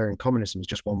 and libertarian communism is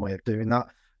just one way of doing that,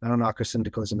 and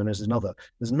anarcho-syndicalism is another.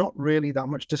 There's not really that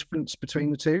much difference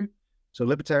between the two. So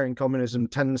libertarian communism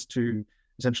tends to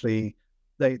essentially,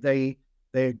 they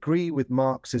agree with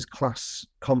Marx's class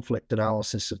conflict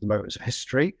analysis of the motives of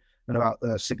history and about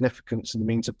the significance and the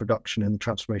means of production in the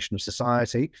transformation of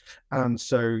society. And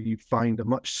so you find a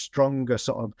much stronger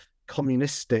sort of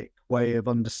communistic way of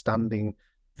understanding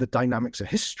the dynamics of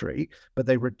history, but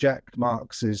they reject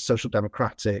Marx's social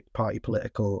democratic party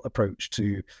political approach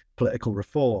to political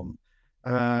reform.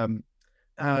 And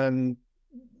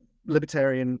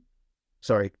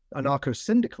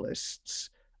anarcho-syndicalists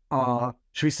are,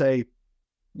 should we say,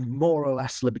 more or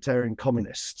less libertarian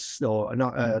communists or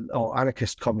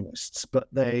anarchist communists, but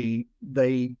they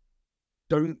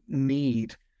don't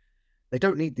need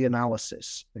the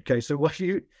analysis. Okay, so one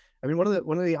of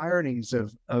the ironies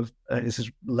of this is,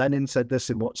 Lenin said this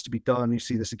in What's to Be Done. You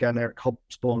see this again. Eric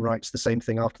Hobsbawm writes the same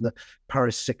thing after the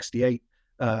Paris '68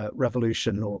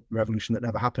 revolution, or revolution that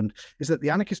never happened, is that the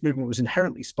anarchist movement was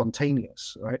inherently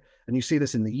spontaneous, right? And you see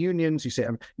this in the unions. You see,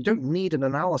 you don't need an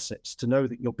analysis to know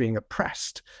that you're being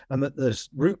oppressed, and that the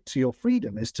route to your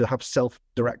freedom is to have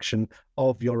self-direction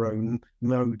of your own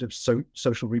mode of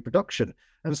social reproduction.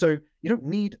 And so you don't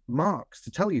need Marx to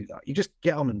tell you that. You just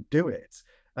get on and do it.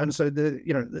 And so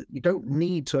you don't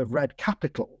need to have read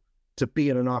Capital to be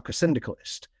an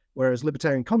anarcho-syndicalist. Whereas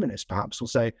libertarian communists perhaps will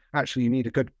say, actually, you need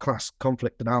a good class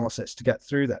conflict analysis to get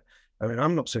through that. I mean,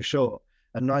 I'm not so sure.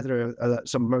 And neither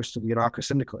are most of the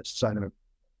anarcho-syndicalists, I know,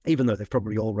 even though they've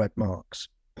probably all read Marx.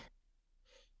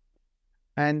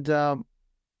 And so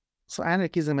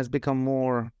anarchism has become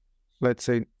more, let's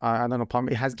say, I don't know,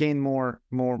 it has gained more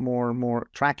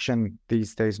traction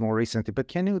these days, more recently. But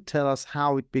can you tell us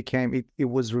how it became, it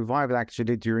was revived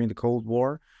actually during the Cold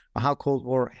War, how Cold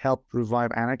War helped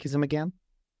revive anarchism again?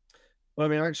 Well, I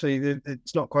mean, actually,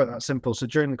 it's not quite that simple. So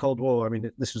during the Cold War, I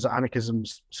mean, this was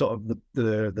anarchism's sort of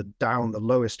the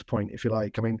lowest point, if you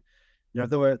like. I mean,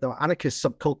 there were anarchist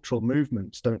subcultural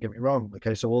movements, don't get me wrong.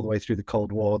 Okay, so all the way through the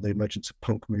Cold War, the emergence of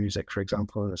punk music, for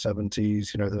example, in the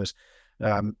 70s, there was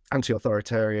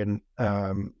anti-authoritarian,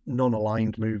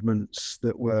 non-aligned movements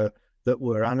that were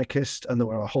anarchist, and there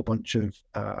were a whole bunch of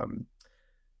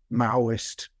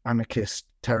Maoist, anarchist,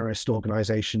 terrorist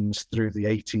organizations through the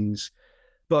 80s.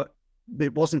 But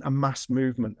it wasn't a mass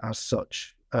movement as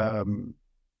such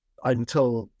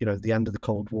until the end of the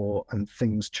Cold War, and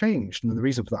things changed. And the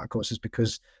reason for that, of course, is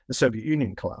because the Soviet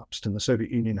Union collapsed, and the Soviet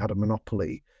Union had a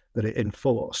monopoly that it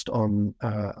enforced on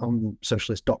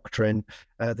socialist doctrine.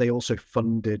 They also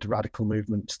funded radical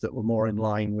movements that were more in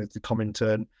line with the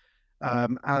Comintern,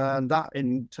 and that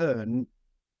in turn,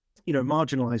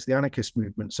 marginalized the anarchist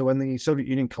movement. So when the Soviet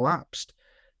Union collapsed,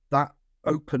 that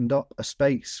opened up a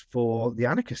space for the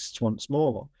anarchists once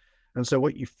more. And so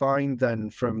what you find then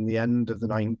from the end of the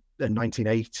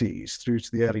 1980s through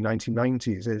to the early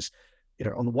 1990s is,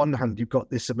 on the one hand, you've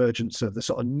got this emergence of the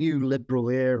sort of new liberal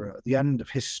era at the end of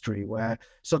history, where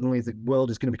suddenly the world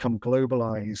is going to become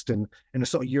globalized and in a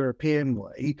sort of European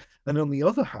way. And on the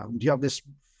other hand, you have this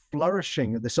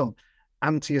flourishing of this sort of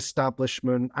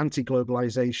anti-establishment,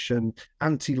 anti-globalization,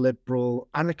 anti-liberal,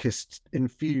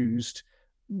 anarchist-infused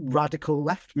radical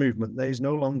left movement that is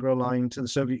no longer aligned to the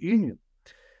Soviet Union.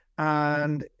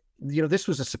 And, this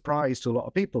was a surprise to a lot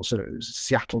of people. So it was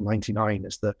Seattle 99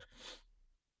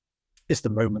 is the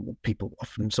moment that people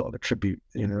often sort of attribute,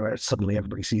 where suddenly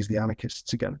everybody sees the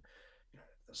anarchists again.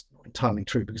 That's not entirely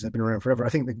true because they've been around forever. I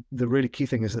think the really key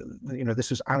thing is that, this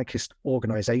was anarchist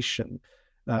organization.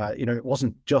 It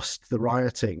wasn't just the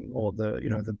rioting or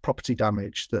the property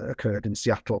damage that occurred in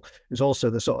Seattle. It was also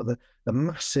the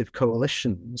massive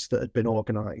coalitions that had been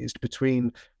organized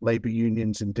between labor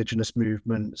unions, indigenous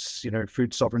movements,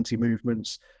 food sovereignty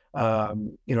movements,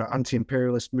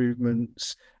 anti-imperialist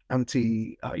movements,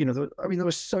 there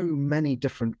were so many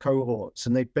different cohorts,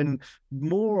 and they've been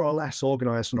more or less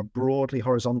organized on a broadly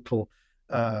horizontal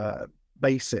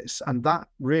basis. And that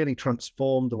really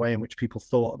transformed the way in which people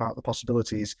thought about the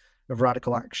possibilities of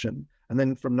radical action. And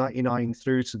then from 99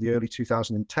 through to the early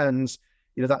 2010s,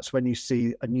 that's when you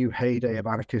see a new heyday of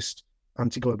anarchist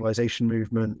anti-globalization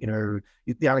movement.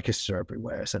 The anarchists are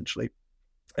everywhere, essentially,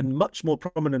 and much more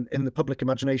prominent in the public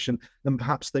imagination than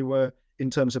perhaps they were in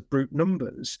terms of brute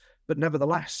numbers. But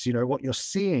nevertheless, what you're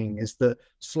seeing is that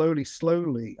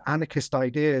slowly, anarchist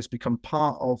ideas become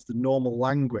part of the normal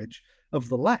language of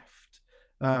the left.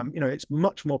 It's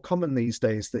much more common these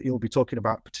days that you'll be talking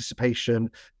about participation,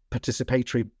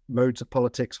 participatory modes of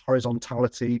politics,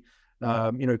 horizontality,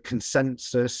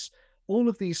 consensus. All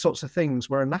of these sorts of things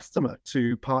were anathema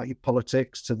to party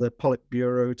politics, to the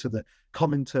Politburo, to the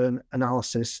Comintern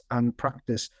analysis and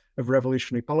practice of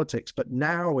revolutionary politics. But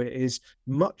now it is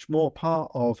much more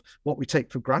part of what we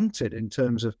take for granted in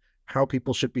terms of how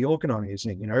people should be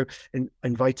organizing,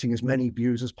 inviting as many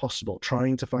views as possible,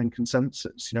 trying to find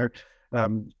consensus,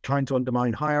 trying to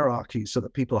undermine hierarchies so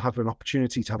that people have an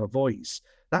opportunity to have a voice.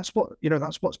 That's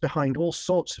what's behind all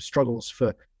sorts of struggles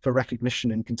for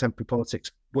recognition in contemporary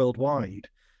politics worldwide.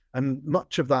 And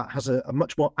much of that has a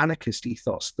much more anarchist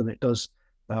ethos than it does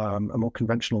a more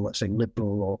conventional, let's say,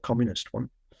 liberal or communist one.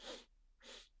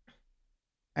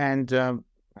 And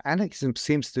anarchism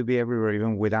seems to be everywhere,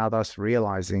 even without us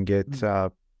realizing it.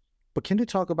 But can you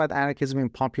talk about anarchism in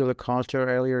popular culture?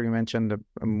 Earlier, you mentioned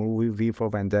a movie, V for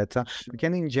Vendetta.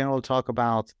 Can you in general talk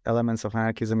about elements of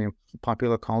anarchism in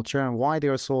popular culture and why they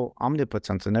are so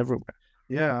omnipotent and everywhere?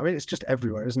 Yeah, it's just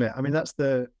everywhere, isn't it?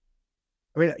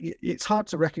 It's hard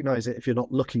to recognize it if you're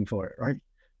not looking for it, right?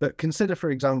 But consider,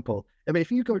 for example, if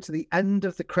you go to the end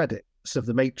of the credits of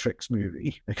the Matrix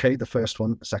movie, okay, the first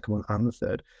one, the second one, and the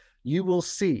third, you will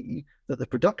see that the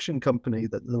production company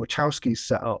that the Wachowskis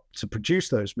set up to produce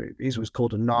those movies was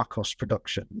called Narcos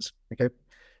Productions. Okay,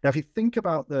 now if you think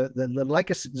about the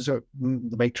legacy, so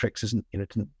the Matrix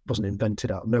wasn't invented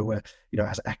out of nowhere. It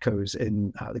has echoes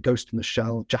in The Ghost in the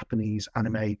Shell, Japanese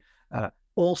anime,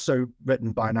 also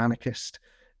written by an anarchist.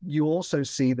 You also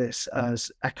see this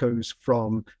as echoes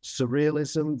from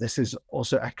surrealism. This is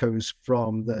also echoes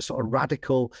from the sort of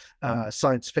radical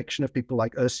science fiction of people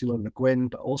like Ursula Le Guin,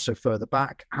 but also further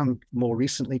back, and more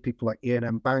recently, people like Iain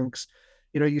M. Banks.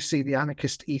 You see the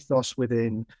anarchist ethos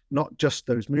within not just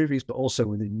those movies, but also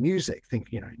within music.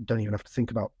 You don't even have to think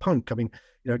about punk.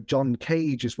 John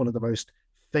Cage is one of the most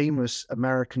famous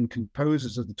American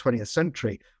composers of the 20th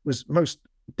century, was most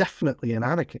definitely an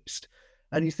anarchist.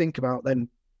 And you think about then,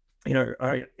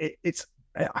 I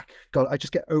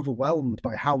just get overwhelmed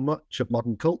by how much of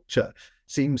modern culture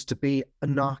seems to be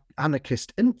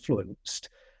anarchist influenced.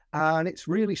 And it's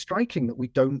really striking that we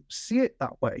don't see it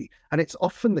that way. And it's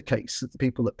often the case that the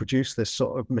people that produce this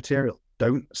sort of material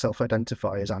don't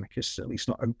self-identify as anarchists, at least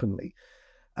not openly.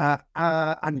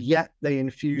 And yet they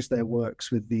infuse their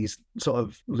works with these sort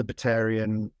of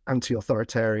libertarian,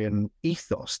 anti-authoritarian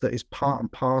ethos that is part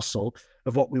and parcel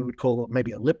of what we would call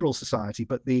maybe a liberal society.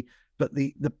 But the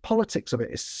politics of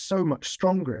it is so much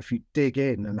stronger if you dig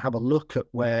in and have a look at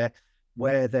where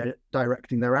they're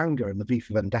directing their anger. And the V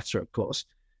for Vendetta, of course,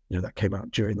 that came out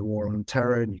during the War on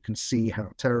Terror, and you can see how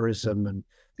terrorism and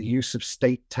the use of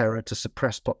state terror to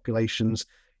suppress populations,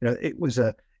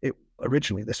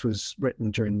 originally, this was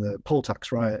written during the poll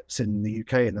tax riots in the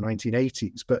UK in the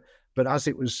 1980s, but as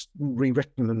it was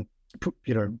rewritten and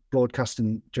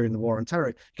broadcasting during the War on Terror,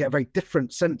 you get a very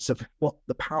different sense of what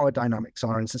the power dynamics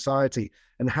are in society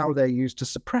and how they're used to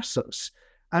suppress us.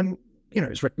 And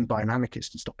it's written by an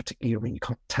anarchist. It's not particularly, I mean, you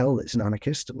can't tell it's an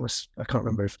anarchist unless, I can't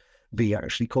remember if V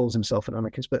actually calls himself an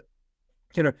anarchist, but,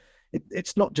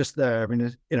 it's not just there. I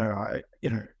mean, now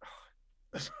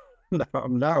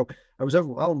I was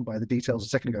overwhelmed by the details a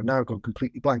second ago. Now I've gone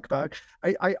completely blank. But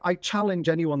I challenge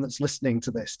anyone that's listening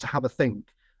to this to have a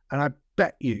think. And I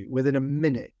bet you within a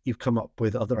minute you've come up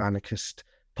with other anarchist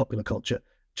popular culture.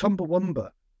 Chumbawamba,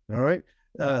 all right?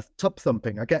 Tub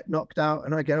thumping. I get knocked out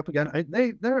and I get up again.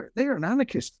 They're an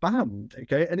anarchist band,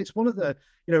 okay? And it's one of the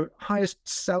highest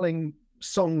selling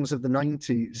songs of the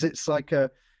 90s. It's like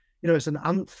it's an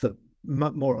anthem,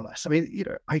 more or less. I mean,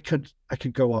 I could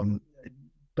go on,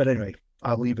 but anyway,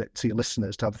 I'll leave it to your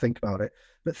listeners to have a think about it.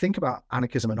 But think about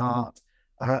anarchism in art,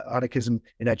 anarchism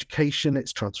in education.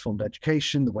 It's transformed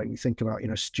education, the way we think about,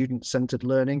 student-centered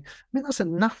learning. I mean, that's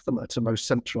anathema to most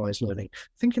centralized learning.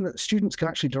 Thinking that students can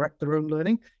actually direct their own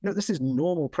learning. This is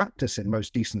normal practice in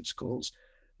most decent schools.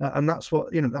 And that's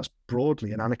what, that's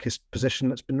broadly an anarchist position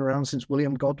that's been around since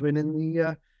William Godwin in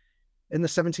the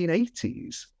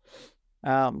 1780s.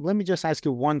 Let me just ask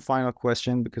you one final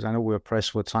question, because I know we're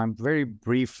pressed for time. Very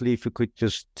briefly, if you could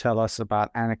just tell us about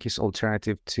anarchist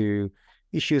alternative to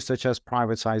issues such as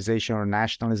privatization or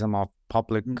nationalism of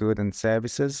public good and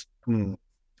services.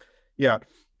 Yeah.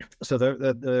 So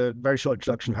the very short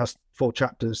introduction has 4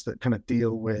 chapters that kind of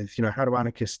deal with, how do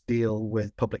anarchists deal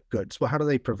with public goods? Well, how do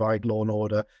they provide law and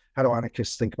order? How do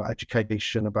anarchists think about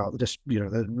education, about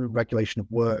the regulation of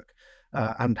work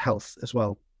and health as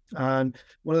well? And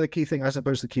one of the key things, I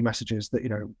suppose the key message is that,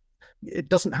 it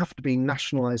doesn't have to be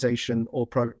nationalization or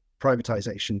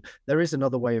privatization. There is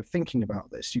another way of thinking about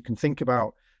this. You can think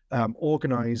about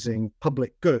organizing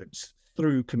public goods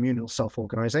through communal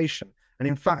self-organization. And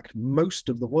in fact, most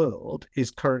of the world is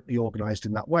currently organized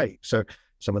in that way. So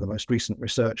some of the most recent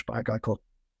research by a guy called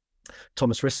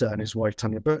Thomas Risser and his wife,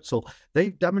 Tanya Bertzel,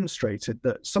 they've demonstrated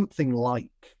that something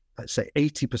like, let's say,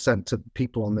 80% of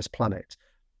people on this planet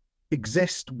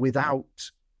exist without,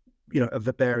 a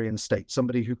Weberian state,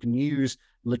 somebody who can use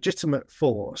legitimate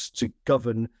force to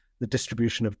govern the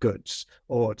distribution of goods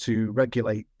or to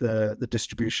regulate the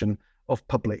distribution of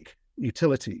public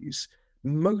utilities.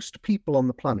 Most people on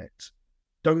the planet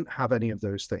don't have any of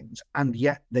those things, and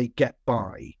yet they get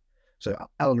by. So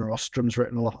Eleanor Ostrom's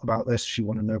written a lot about this. She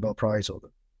won a Nobel Prize, or the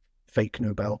fake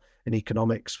Nobel, in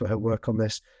economics for her work on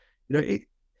this. The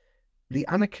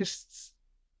anarchists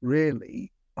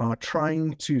really are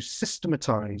trying to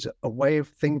systematize a way of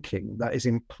thinking that is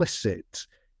implicit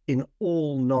in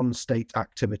all non-state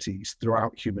activities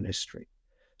throughout human history.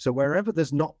 So wherever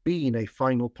there's not been a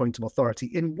final point of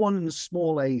authority in one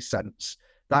small a sense,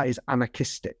 that is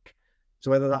anarchistic. So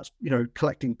whether that's,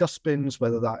 collecting dustbins,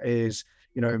 whether that is,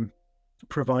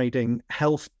 providing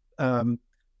health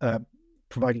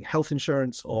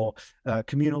insurance or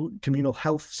communal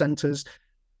health centers,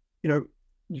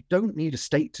 you don't need a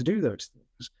state to do those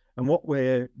things. And what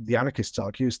the anarchists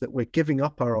argue is that we're giving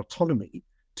up our autonomy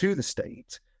to the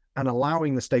state and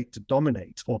allowing the state to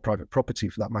dominate, or private property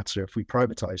for that matter. If we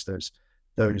privatize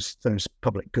those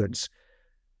public goods,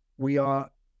 we are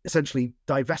essentially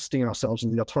divesting ourselves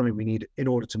of the autonomy we need in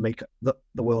order to make the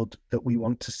world that we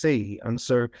want to see. And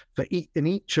so in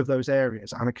each of those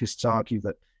areas, anarchists argue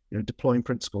that deploying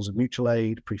principles of mutual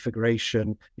aid,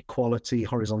 prefiguration, equality,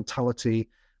 horizontality,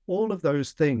 all of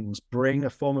those things bring a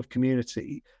form of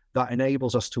community that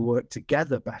enables us to work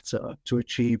together better to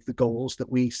achieve the goals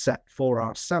that we set for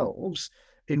ourselves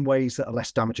in ways that are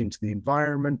less damaging to the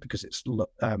environment because it's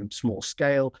small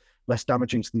scale, less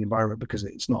damaging to the environment because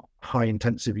it's not high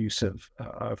intensive use of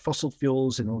fossil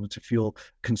fuels in order to fuel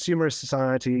consumerist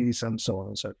societies, and so on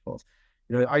and so forth.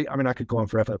 I mean, I could go on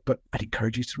forever, but I'd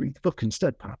encourage you to read the book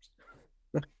instead, perhaps.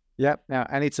 Yeah,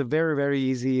 and it's a very, very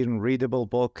easy and readable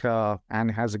book,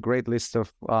 and has a great list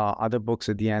of other books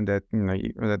at the end that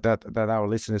that our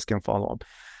listeners can follow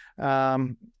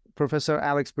up. Professor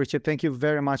Alex Prichard, thank you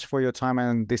very much for your time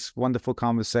and this wonderful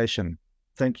conversation.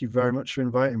 Thank you very much for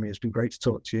inviting me. It's been great to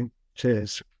talk to you.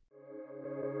 Cheers.